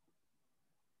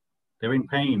 They're in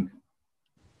pain.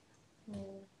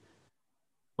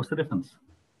 What's the difference?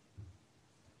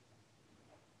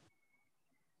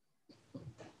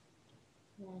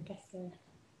 Yeah, I guess so.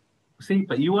 See,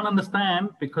 but you won't understand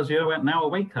because you're now a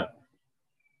waker.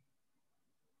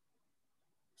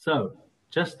 So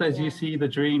just as you see the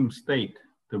dream state,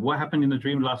 what happened in the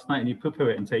dream last night, and you poo-poo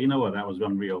it and say, you know what, that was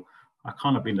unreal. I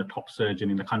can't have been the top surgeon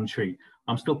in the country.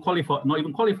 I'm still qualified, not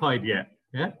even qualified yet.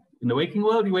 Yeah. In the waking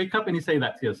world, you wake up and you say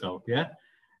that to yourself. Yeah.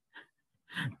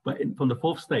 But from the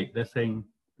 4th state, they're saying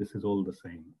this is all the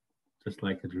same, just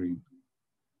like a dream.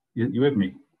 You with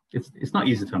me? It's not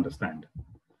easy to understand,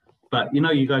 but you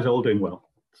know, you guys are all doing well.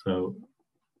 So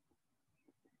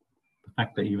the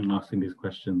fact that you're even asking these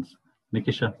questions,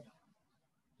 Nikisha.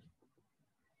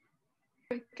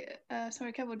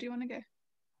 Sorry, Keval, do you want to go?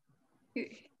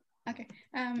 Okay.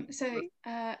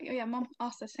 Yeah, Mom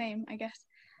asked the same, I guess,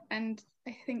 and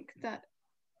I think that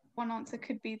one answer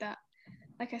could be that,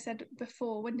 like I said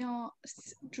before, when you're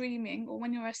dreaming or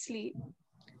when you're asleep,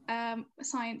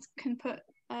 science can put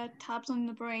tabs on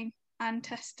the brain and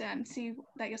test it and see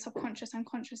that your subconscious and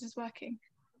conscious is working.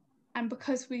 And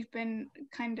because we've been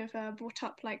kind of brought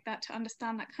up like that to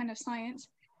understand that kind of science,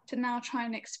 to now try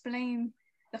and explain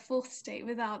the 4th state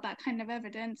without that kind of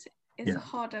evidence is a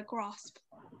harder grasp.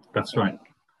 That's right.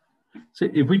 So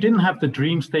if we didn't have the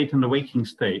dream state and the waking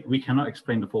state, we cannot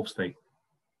explain the fourth state.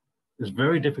 It's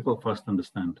very difficult for us to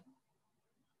understand.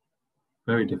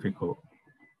 Very difficult.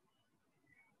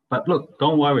 But look,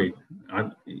 don't worry.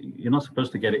 You're not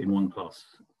supposed to get it in one class.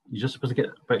 You're just supposed to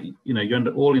get, but you know, you're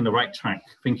all in the right track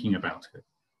thinking about it.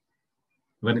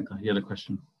 Veronica, you had a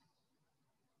question.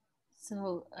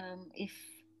 So if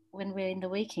when we're in the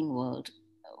waking world,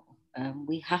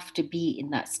 we have to be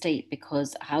in that state,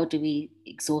 because how do we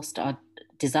exhaust our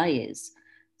desires?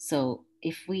 So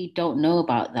if we don't know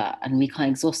about that and we can't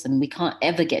exhaust them, we can't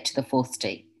ever get to the fourth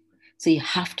state. So you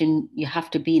have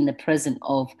to be in the present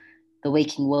of the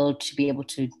waking world to be able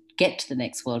to get to the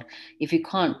next world. If you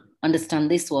can't understand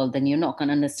this world, then you're not going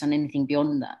to understand anything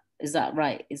beyond that. Is that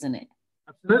right, isn't it?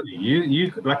 Absolutely.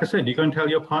 You like I said, you go and tell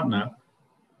your partner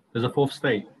there's a fourth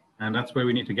state and that's where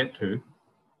we need to get to.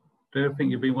 Do you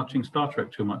think you've been watching Star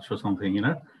Trek too much or something, you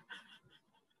know?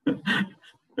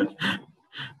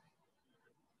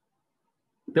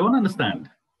 They won't understand.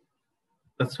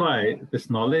 That's why this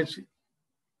knowledge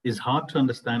is hard to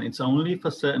understand. It's only for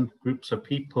certain groups of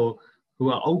people who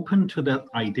are open to the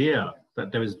idea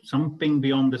that there is something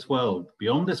beyond this world,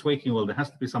 beyond this waking world. There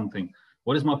has to be something.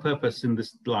 What is my purpose in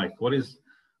this life? What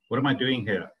am I doing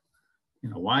here? You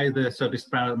know, why is there so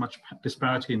much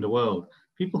disparity in the world?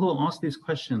 People who ask these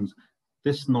questions,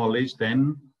 this knowledge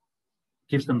then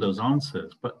gives them those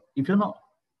answers. But if you're not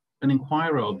an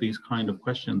inquirer of these kind of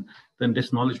questions, then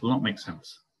this knowledge will not make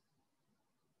sense.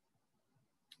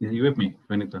 Are you with me,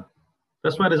 Veronica?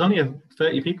 That's why there's only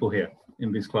 30 people here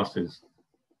in these classes.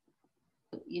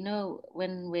 You know,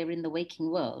 when we're in the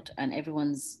waking world and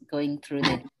everyone's going through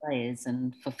their desires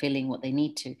and fulfilling what they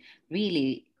need to,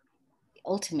 really,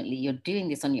 ultimately, you're doing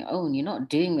this on your own. You're not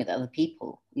doing with other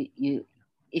people.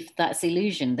 If that's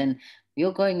illusion, then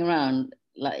you're going around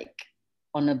like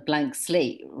on a blank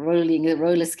slate,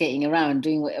 roller skating around,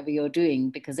 doing whatever you're doing,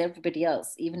 because everybody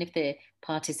else, even if they're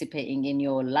participating in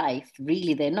your life,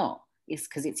 really they're not. It's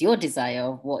because it's your desire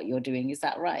of what you're doing. Is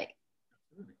that right?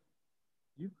 Absolutely.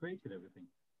 You created everything.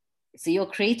 So you're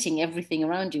creating everything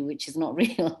around you, which is not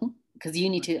real, because you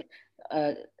need to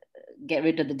get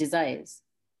rid of the desires.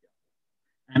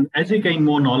 And as you gain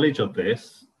more knowledge of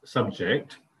this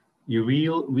subject, you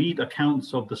read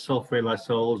accounts of the self-realized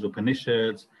souls,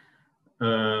 Upanishads.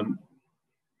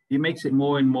 It makes it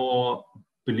more and more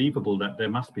believable that there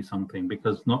must be something,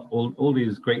 because not all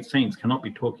these great saints cannot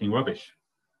be talking rubbish.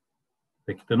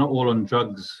 They're not all on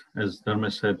drugs, as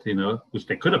Dharma said, you know, which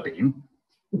they could have been.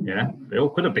 Yeah, they all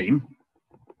could have been.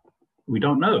 We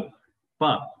don't know.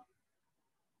 But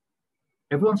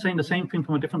everyone's saying the same thing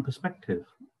from a different perspective.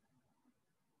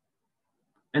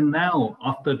 And now,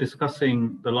 after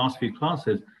discussing the last few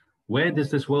classes, where does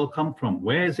this world come from?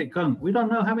 Where is it going? We don't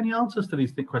have any answers to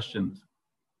these questions.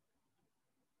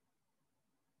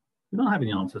 We don't have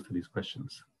any answers to these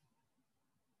questions.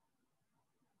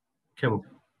 Kevin.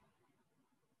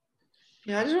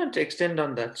 Yeah, I just want to extend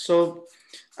on that. So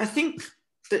I think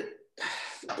that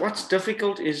what's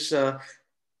difficult is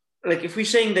like if we're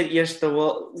saying that, yes, the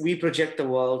world, we project the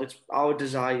world, it's our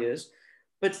desires,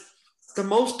 but the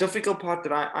most difficult part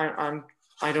that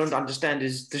I don't understand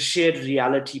is the shared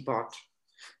reality part.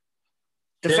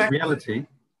 Shared reality?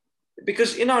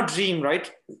 Because in our dream,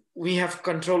 right, we have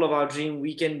control of our dream.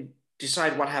 We can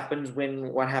decide what happens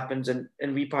when what happens, and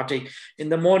we partake. In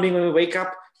the morning when we wake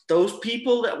up, those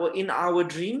people that were in our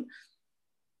dream,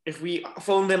 if we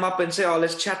phone them up and say, oh,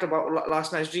 let's chat about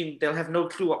last night's dream, they'll have no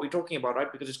clue what we're talking about,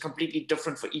 right? Because it's completely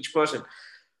different for each person.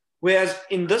 Whereas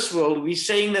in this world, we're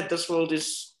saying that this world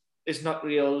is not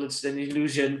real, it's an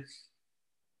illusion.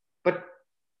 But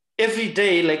every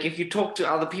day, like if you talk to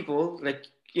other people, like,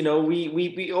 you know,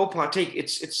 we all partake.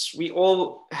 It's we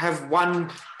all have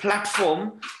one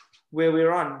platform where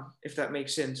we're on, if that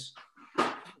makes sense.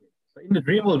 In the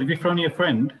dream world, if you phone your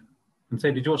friend and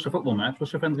say, did you watch the football match?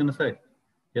 What's your friend's going to say?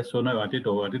 Yes or no, I did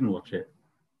or I didn't watch it.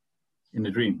 In the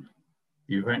dream,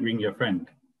 you ring your friend.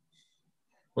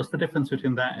 What's the difference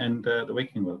between that and the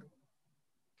waking world?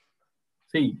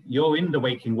 See, you're in the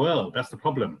waking world. That's the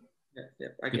problem. Yeah,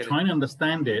 you're trying to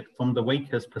understand it from the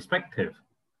waker's perspective.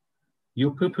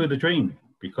 You poo-poo the dream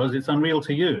because it's unreal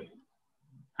to you.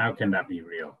 How can that be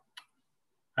real?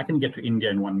 I can get to India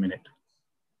in 1 minute.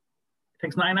 It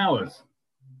takes 9 hours.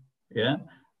 Yeah?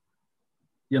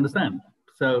 You understand?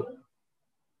 So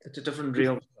it's a different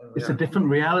real. It's a different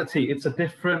reality. It's a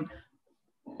different,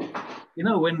 you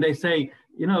know, when they say,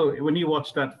 you know, when you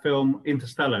watch that film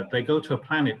Interstellar, they go to a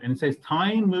planet and it says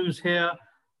time moves here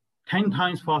 10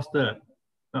 times faster.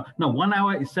 No, 1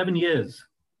 hour is 7 years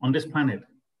on this planet.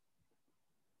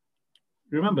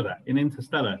 Remember that in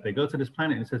Interstellar, they go to this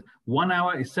planet and it says 1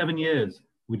 hour is 7 years.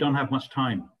 We don't have much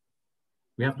time.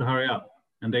 We have to hurry up.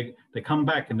 And they come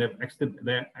back and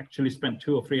they've actually spent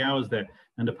 2 or 3 hours there.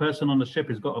 And the person on the ship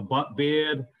has got a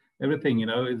beard, everything, you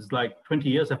know, it's like 20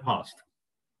 years have passed.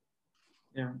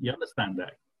 Yeah. You understand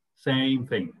that? Same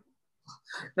thing.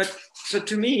 But so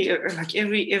to me, like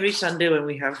every Sunday when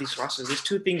we have these classes, there's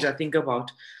two things I think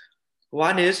about.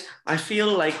 One is I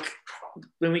feel like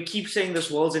when we keep saying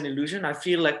this world's an illusion, I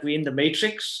feel like we're in the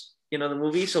Matrix, you know, the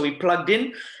movie. So we plugged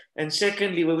in. And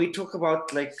secondly, when we talk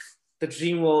about like the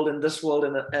dream world and this world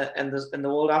and the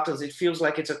world after this, it feels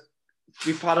like it's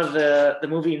be part of the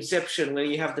movie Inception, where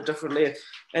you have the different layers.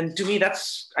 And to me,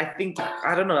 that's, I think,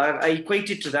 I don't know, I equate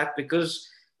it to that because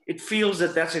it feels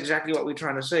that that's exactly what we're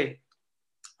trying to say.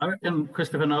 I reckon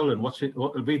Christopher Nolan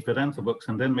reads Vedanta books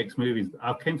and then makes movies.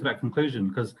 I came to that conclusion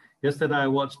because yesterday I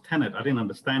watched Tenet. I didn't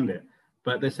understand it,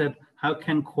 but they said, how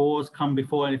can cause come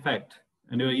before an effect?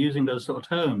 And they were using those sort of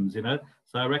terms, you know.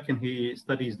 So I reckon he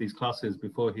studies these classes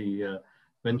before he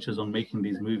ventures on making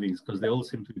these movies, because they all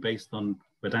seem to be based on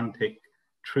Vedantic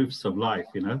truths of life,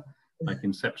 you know, like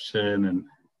Inception and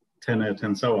Tenet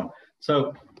and so on.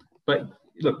 So, but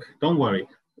look, don't worry.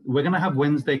 We're going to have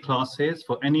Wednesday classes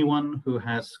for anyone who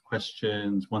has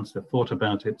questions once they've thought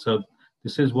about it. So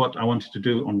this is what I wanted to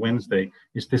do on Wednesday,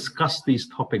 is discuss these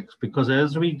topics, because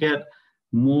as we get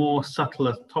more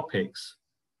subtler topics,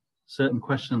 certain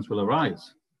questions will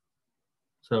arise.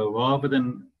 So rather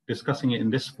than discussing it in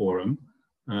this forum,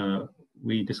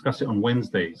 we discuss it on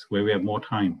Wednesdays where we have more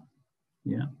time.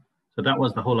 Yeah. So that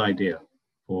was the whole idea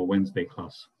for Wednesday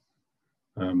class.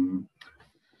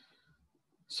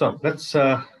 So let's,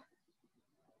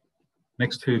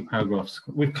 next two paragraphs.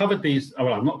 We've covered these,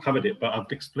 well, I've not covered it, but I've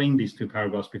explained these two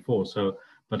paragraphs before, so,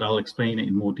 but I'll explain it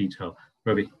in more detail.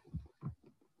 Ravi.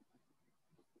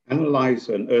 Analyze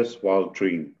an erstwhile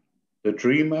dream. The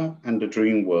dreamer and the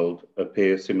dream world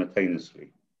appear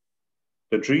simultaneously.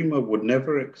 The dreamer would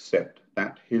never accept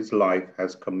that his life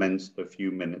has commenced a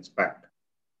few minutes back.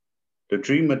 The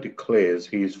dreamer declares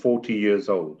he is 40 years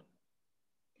old.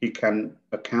 He can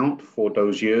account for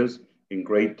those years in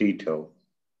great detail.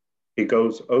 He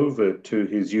goes over to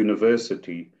his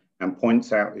university and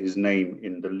points out his name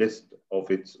in the list of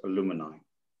its alumni.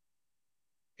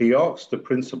 He asks the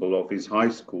principal of his high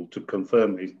school to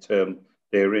confirm his term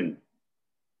therein.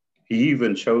 He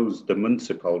even shows the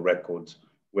municipal records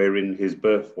wherein his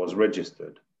birth was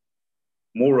registered.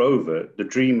 Moreover, the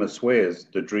dreamer swears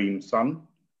the dream sun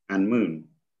and moon,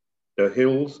 the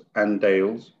hills and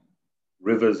dales,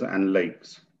 rivers and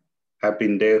lakes have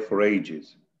been there for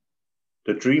ages.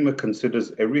 The dreamer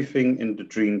considers everything in the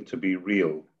dream to be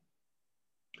real.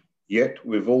 Yet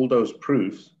with all those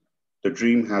proofs, the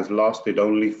dream has lasted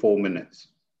only 4 minutes.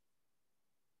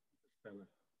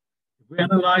 If we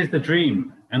analyze the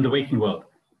dream and the waking world,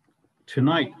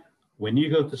 tonight, when you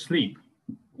go to sleep,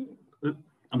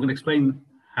 I'm going to explain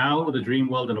how the dream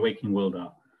world and the waking world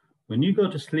are. When you go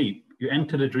to sleep, you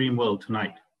enter the dream world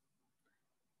tonight.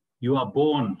 You are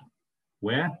born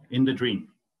where? In the dream.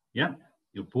 Yeah,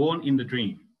 you're born in the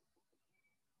dream.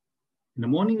 In the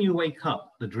morning you wake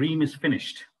up, the dream is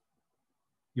finished.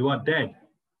 You are dead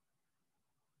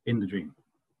in the dream.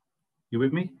 You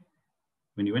with me?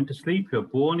 When you went to sleep, you're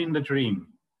born in the dream.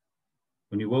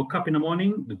 When you woke up in the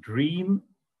morning, the dream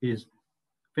is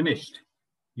finished.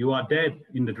 You are dead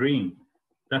in the dream.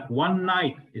 That one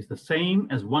night is the same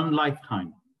as one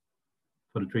lifetime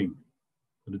for the dream,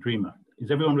 for the dreamer. Is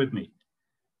everyone with me?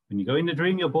 When you go in the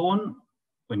dream, you're born.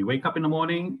 When you wake up in the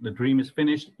morning, the dream is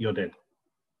finished, you're dead.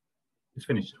 It's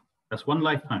finished. That's one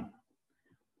lifetime.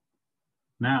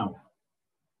 Now,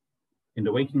 in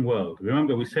the waking world,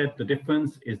 remember we said the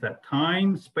difference is that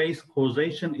time, space,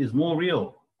 causation is more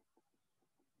real.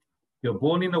 You're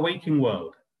born in the waking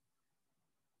world.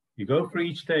 You go through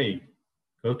each day,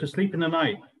 go to sleep in the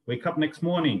night, wake up next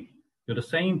morning. You're the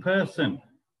same person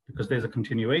because there's a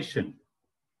continuation.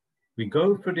 We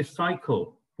go through this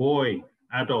cycle, boy,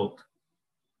 adult,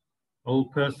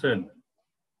 old person.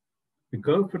 We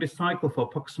go through this cycle for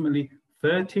approximately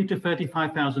 30 to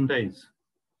 35,000 days.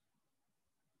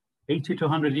 80 to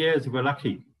 100 years if we're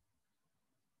lucky.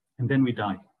 And then we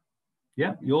die.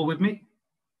 Yeah, you all with me?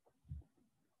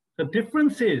 The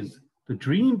difference is the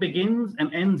dream begins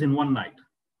and ends in one night.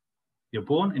 You're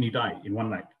born and you die in one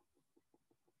night.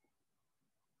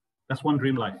 That's one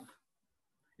dream life.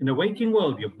 In the waking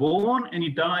world, you're born and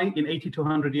you die in 80 to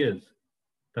 100 years.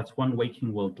 That's one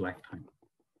waking world lifetime.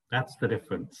 That's the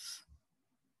difference.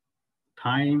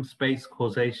 Time, space,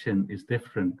 causation is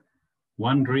different.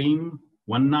 One dream,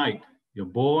 one night, you're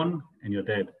born and you're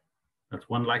dead. That's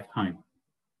one lifetime.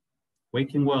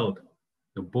 Waking world,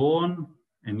 You're born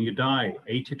and you die,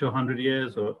 80 to 100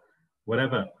 years or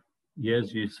whatever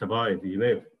years you survive, you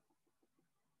live.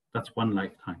 That's one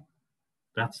lifetime.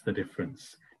 That's the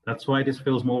difference. That's why this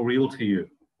feels more real to you.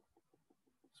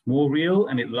 It's more real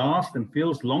and it lasts and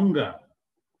feels longer.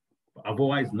 But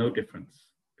otherwise, no difference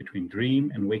between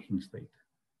dream and waking state.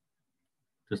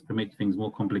 Just to make things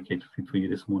more complicated for you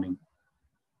this morning.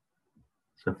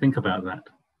 So think about that.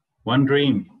 One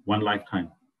dream, one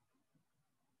lifetime.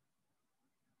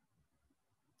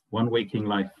 One waking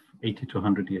life, 80 to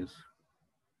 100 years.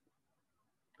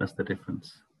 That's the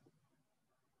difference.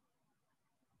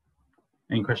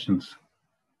 Any questions?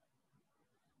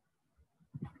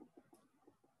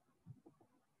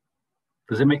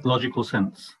 Does it make logical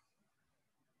sense?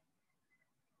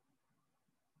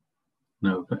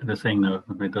 No, they're saying no,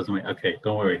 it doesn't make, okay,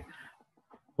 don't worry.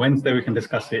 Wednesday we can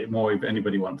discuss it more if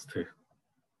anybody wants to.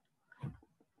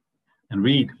 And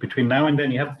read, between now and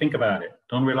then you have to think about it.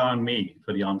 Don't rely on me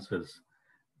for the answers.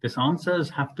 These answers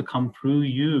have to come through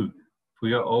you for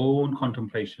your own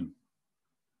contemplation.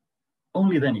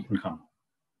 Only then you can come.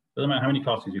 Doesn't matter how many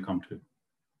classes you come to.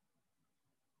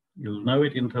 You'll know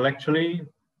it intellectually,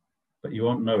 but you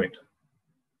won't know it.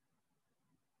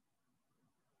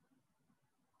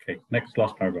 Okay, next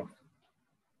last paragraph.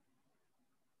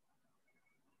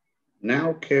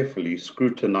 Now carefully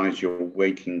scrutinize your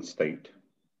waking state.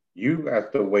 You as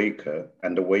the waker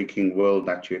and the waking world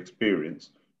that you experience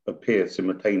appear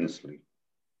simultaneously.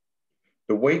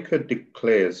 The waker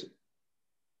declares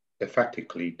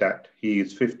emphatically that he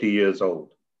is 50 years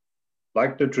old.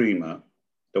 Like the dreamer,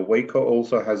 the waker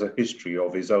also has a history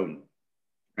of his own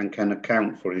and can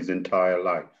account for his entire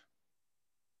life.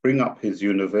 Bring up his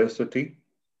university,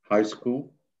 high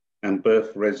school, and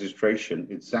birth registration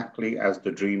exactly as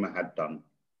the dreamer had done,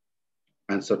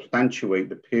 and substantiate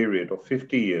the period of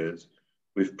 50 years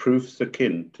with proofs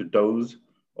akin to those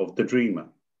of the dreamer.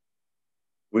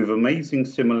 With amazing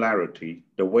similarity,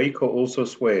 the waker also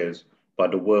swears by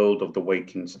the world of the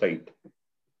waking state,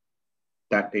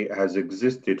 that it has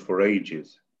existed for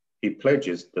ages. He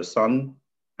pledges the sun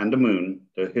and the moon,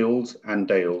 the hills and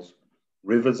dales,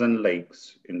 rivers and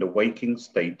lakes in the waking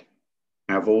state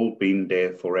have all been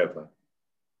there forever.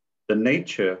 The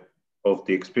nature of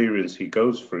the experience he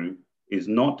goes through is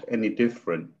not any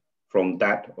different from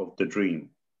that of the dream.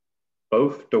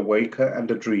 Both the waker and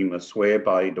the dreamer swear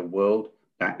by the world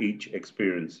that each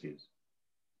experiences.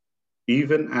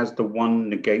 Even as the one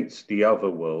negates the other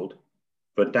world,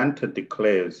 Vedanta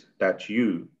declares that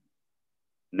you,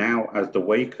 now as the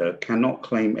waker, cannot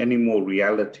claim any more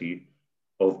reality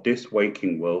of this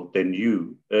waking world than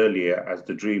you, earlier as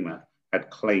the dreamer, had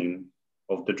claim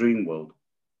of the dream world.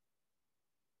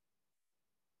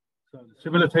 So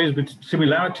the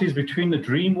similarities between the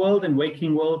dream world and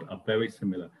waking world are very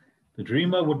similar. The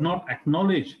dreamer would not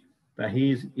acknowledge that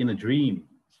he is in a dream,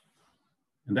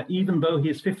 and that even though he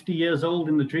is 50 years old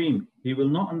in the dream, he will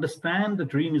not understand the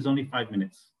dream is only 5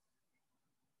 minutes.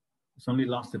 It's only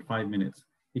lasted 5 minutes.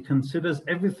 He considers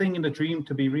everything in the dream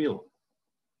to be real.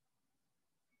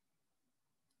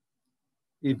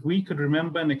 If we could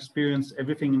remember and experience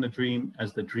everything in the dream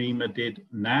as the dreamer did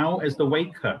now as the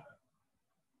waker,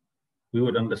 we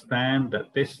would understand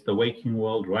that the waking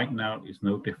world right now is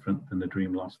no different than the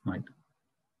dream last night.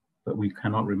 But we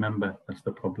cannot remember, that's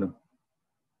the problem.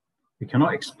 We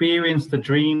cannot experience the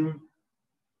dream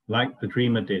like the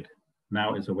dreamer did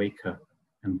now as a waker.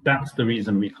 And that's the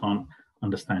reason we can't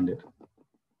understand it.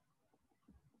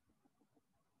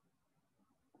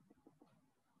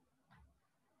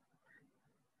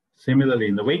 Similarly,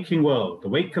 in the waking world, the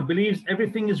waker believes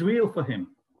everything is real for him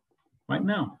right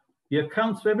now. He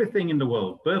accounts for everything in the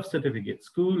world, birth certificate,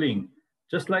 schooling,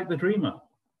 just like the dreamer.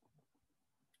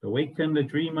 The waker and the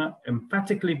dreamer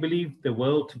emphatically believe the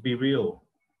world to be real.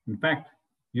 In fact,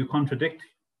 you contradict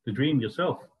the dream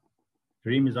yourself.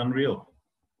 Dream is unreal.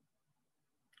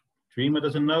 Dreamer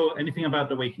doesn't know anything about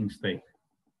the waking state.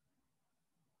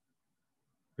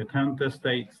 Vedanta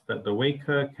states that the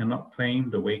waker cannot claim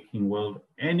the waking world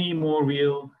any more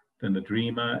real than the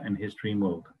dreamer and his dream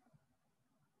world.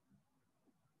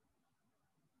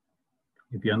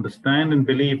 If you understand and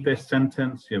believe this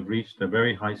sentence, you have reached a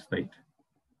very high state.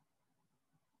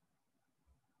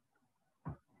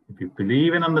 If you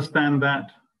believe and understand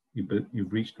that,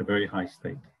 you've reached a very high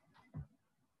state.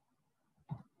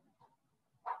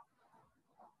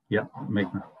 Yeah,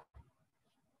 Meghna.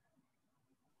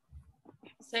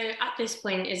 So at this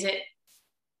point, is it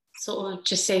sort of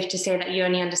just safe to say that you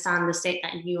only understand the state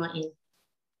that you are in?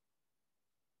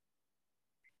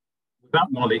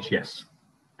 Without knowledge, yes.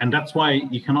 And that's why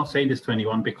you cannot say this to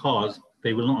anyone, because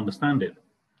they will not understand it.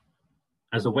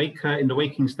 as a waker in the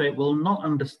waking state will not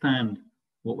understand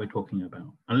what we're talking about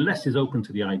unless he's open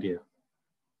to the idea.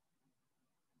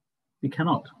 He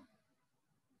cannot.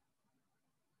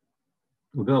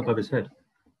 Will go above his head.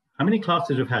 How many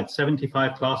classes we've had?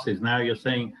 75 classes. Now you're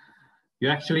saying, you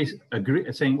actually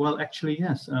agree, saying, well, actually,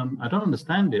 yes, I don't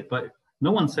understand it, but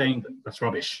no one's saying that's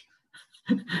rubbish.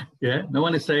 Yeah, no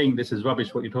one is saying this is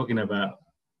rubbish, what you're talking about.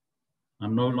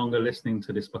 I'm no longer listening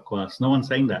to this bakwas. No one's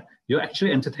saying that. You're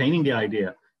actually entertaining the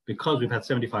idea because we've had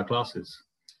 75 classes.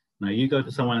 Now you go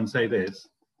to someone and say this,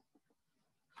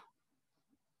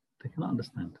 they cannot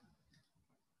understand.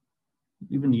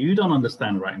 Even you don't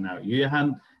understand right now. You're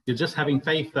just having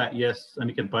faith that yes, and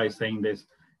you can by saying this,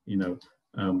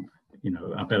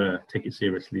 I better take it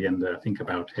seriously and think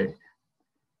about it.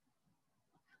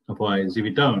 Otherwise, if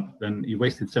you don't, then you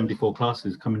wasted 74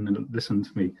 classes. Come in and listen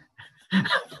to me.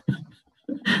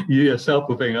 You yourself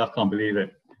will think, I can't believe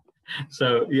it.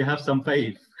 So you have some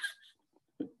faith.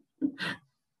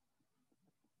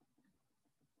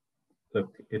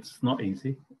 Look, it's not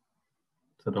easy.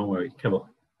 So don't worry, Keval.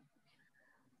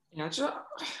 Yeah, so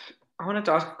I wanted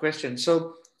to ask a question.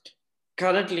 So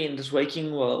currently in this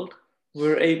waking world,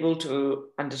 we're able to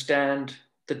understand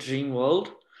the dream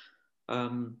world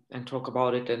and talk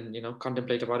about it and,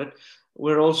 contemplate about it.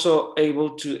 We're also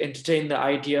able to entertain the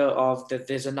idea of that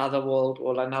there's another world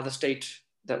or another state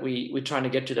that we're trying to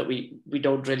get to that we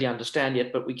don't really understand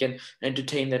yet, but we can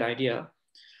entertain that idea.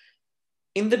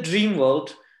 In the dream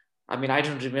world, I mean, I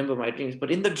don't remember my dreams,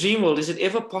 but in the dream world, is it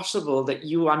ever possible that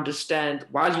you understand,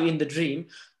 while you're in the dream,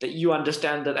 that you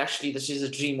understand that actually this is a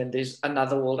dream and there's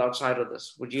another world outside of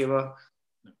this? Would you ever?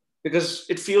 Because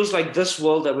it feels like this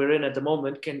world that we're in at the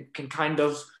moment can kind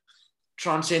of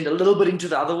transcend a little bit into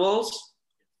the other worlds.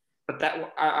 But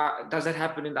that does that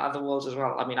happen in the other worlds as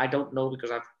well? I mean, I don't know because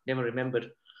I've never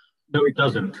remembered. No, it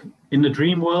doesn't. In the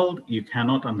dream world, you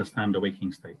cannot understand the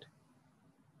waking state.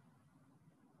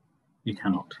 You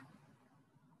cannot.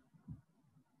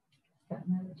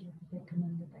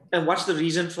 And what's the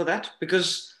reason for that?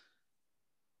 Because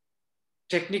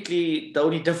technically, the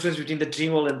only difference between the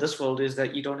dream world and this world is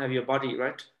that you don't have your body,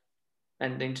 right?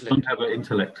 And the intellect. You don't have an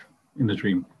intellect in the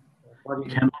dream. You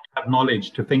cannot have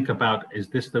knowledge to think about, is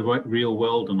this the real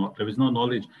world or not? There is no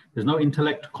knowledge. There's no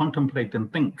intellect to contemplate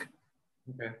and think.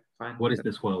 Okay, fine. What is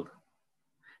this world?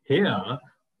 Here,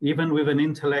 even with an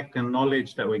intellect and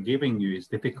knowledge that we're giving you is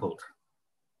difficult.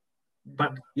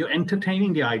 But you're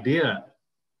entertaining the idea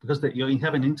because you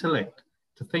have an intellect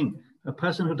to think. A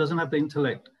person who doesn't have the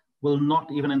intellect will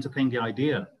not even entertain the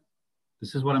idea.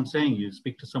 This is what I'm saying. You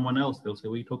speak to someone else, they'll say,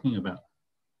 what are you talking about?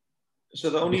 So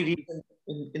the only reason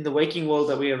in the waking world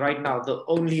that we are right now, the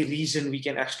only reason we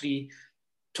can actually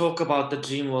talk about the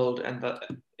dream world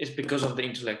is because of the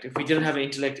intellect. If we didn't have an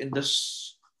intellect in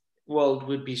this world,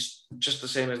 we'd be just the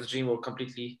same as the dream world,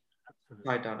 completely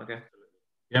tied down. Okay.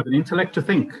 You have an intellect to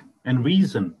think and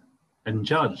reason and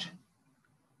judge.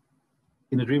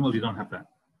 In the dream world, you don't have that.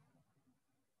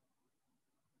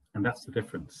 And that's the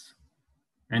difference.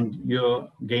 And you're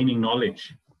gaining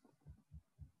knowledge.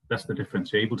 That's the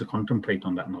difference. You're able to contemplate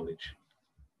on that knowledge.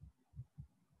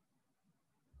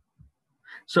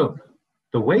 So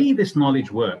the way this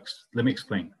knowledge works, let me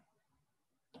explain.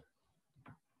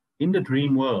 In the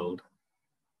dream world,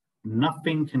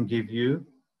 nothing can give you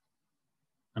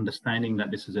understanding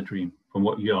that this is a dream from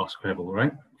what you ask, Keval,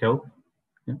 right? Keval?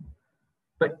 Yeah.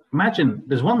 But imagine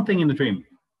there's one thing in the dream.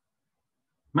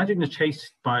 Imagine you're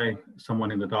chased by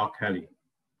someone in the dark alley,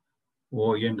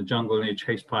 or you're in the jungle and you're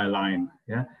chased by a lion.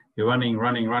 Yeah, you're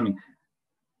running.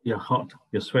 You're hot,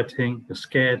 you're sweating, you're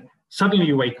scared. Suddenly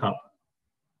you wake up.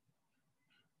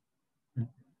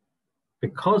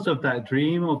 Because of that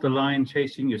dream of the lion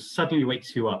chasing you, suddenly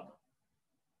wakes you up.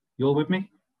 You all with me?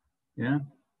 Yeah.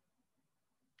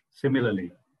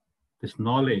 Similarly, this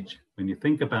knowledge, when you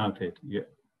think about it, you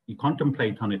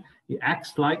contemplate on it, it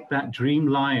acts like that dream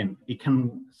lion. It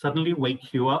can suddenly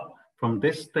wake you up from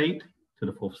this state to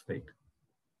the fourth state.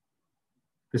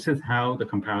 This is how the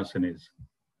comparison is.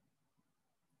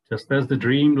 Just as the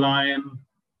dream lion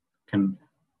can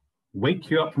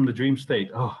wake you up from the dream state.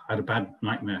 Oh, I had a bad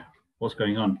nightmare. What's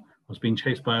going on? I was being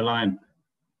chased by a lion.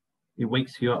 It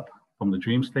wakes you up from the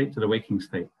dream state to the waking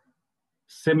state.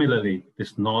 Similarly,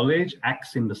 this knowledge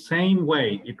acts in the same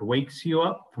way. It wakes you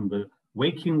up from the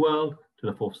waking world to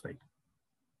the fourth state.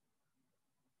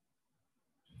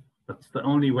 That's the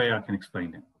only way I can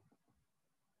explain it.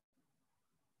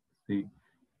 See,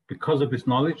 because of this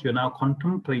knowledge, you're now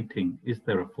contemplating, is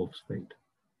there a fourth state?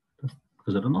 That's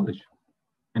because of the knowledge.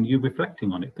 And you're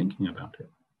reflecting on it, thinking about it.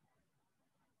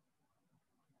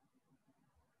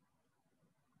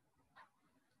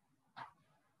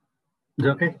 Is it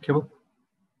okay, Kibble?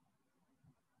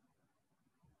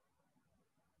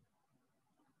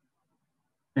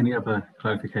 Any other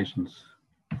clarifications?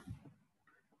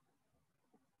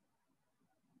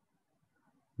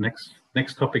 Next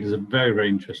topic is very, very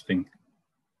interesting.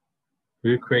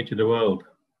 Who created the world?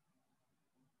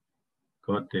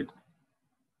 God did.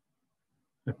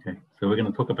 Okay, so we're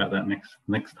going to talk about that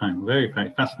next time. Very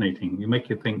fascinating. You make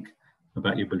you think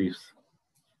about your beliefs.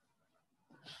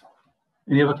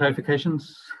 Any other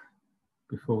clarifications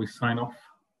before we sign off?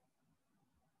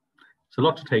 It's a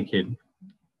lot to take in,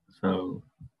 so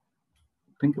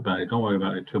think about it. Don't worry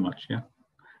about it too much. Yeah,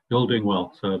 you're all doing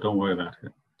well, so don't worry about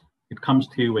it. It comes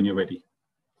to you when you're ready.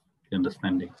 The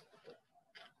understanding.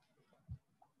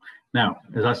 Now,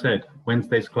 as I said,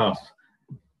 Wednesday's class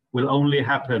will only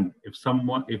happen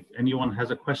if anyone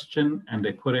has a question and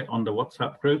they put it on the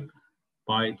WhatsApp group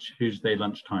by Tuesday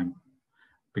lunchtime,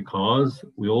 because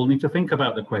we all need to think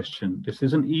about the question. This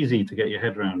isn't easy to get your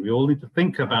head around. We all need to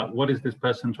think about what is this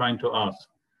person trying to ask.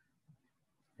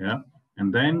 Yeah,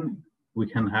 and then we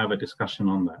can have a discussion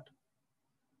on that.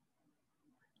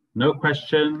 No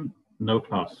question, no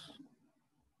class.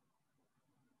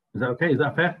 Is that okay? Is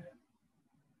that fair?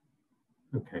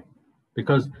 Okay,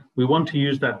 because we want to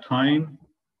use that time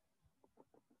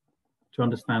to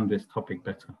understand this topic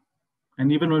better.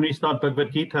 And even when we start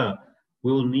Bhagavad Gita,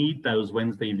 we'll need those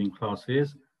Wednesday evening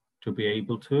classes to be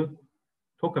able to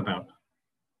talk about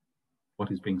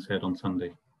what is being said on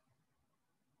Sunday.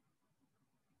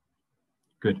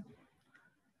 Good.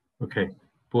 Okay,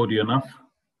 bored you enough?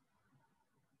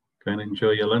 Go and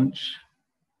enjoy your lunch.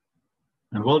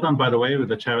 And well done, by the way, with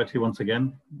the charity once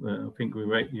again. I think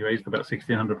you raised about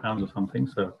 £1,600 or something,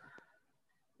 so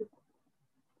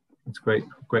it's great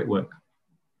work.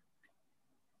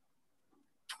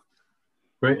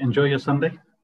 Great, enjoy your Sunday.